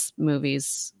 I miss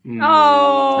movies.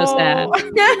 Oh, so sad.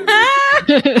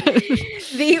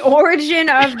 The origin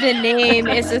of the name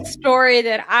is a story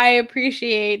that I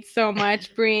appreciate so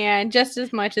much, Brienne, just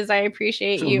as much as I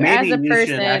appreciate you as a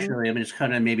person. Actually, I mean, it's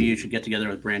kind of maybe you should get together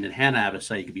with Brandon Hannah, have a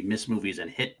site. You could be Miss Movies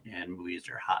and Hit and Movies,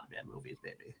 or Hot Band Movies,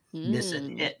 baby. Miss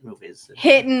and Hit Movies.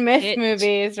 Hit and Miss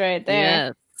Movies, right there.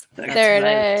 Yes. There it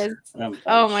is.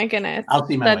 Oh my goodness. I'll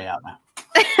see my way out now.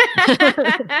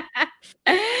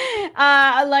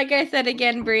 Like I said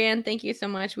again, Brienne, thank you so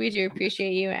much. We do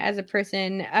appreciate you as a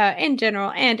person in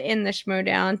general and in the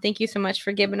Schmodown. Thank you so much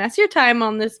for giving us your time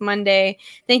on this Monday.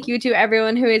 Thank you to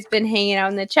everyone who has been hanging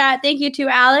out in the chat. Thank you to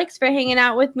Alex for hanging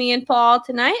out with me and Paul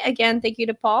tonight. Again, thank you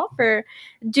to Paul for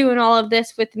doing all of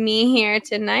this with me here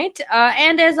tonight.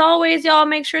 And as always, y'all,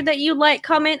 make sure that you like,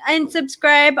 comment, and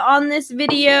subscribe on this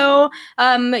video.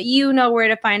 You know where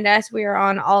to find us. We are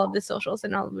on all of the socials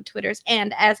and all of the Twitters.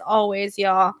 And as always,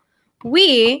 y'all,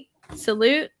 we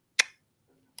salute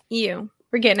you.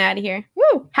 We're getting out of here.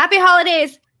 Woo! Happy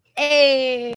holidays. Hey.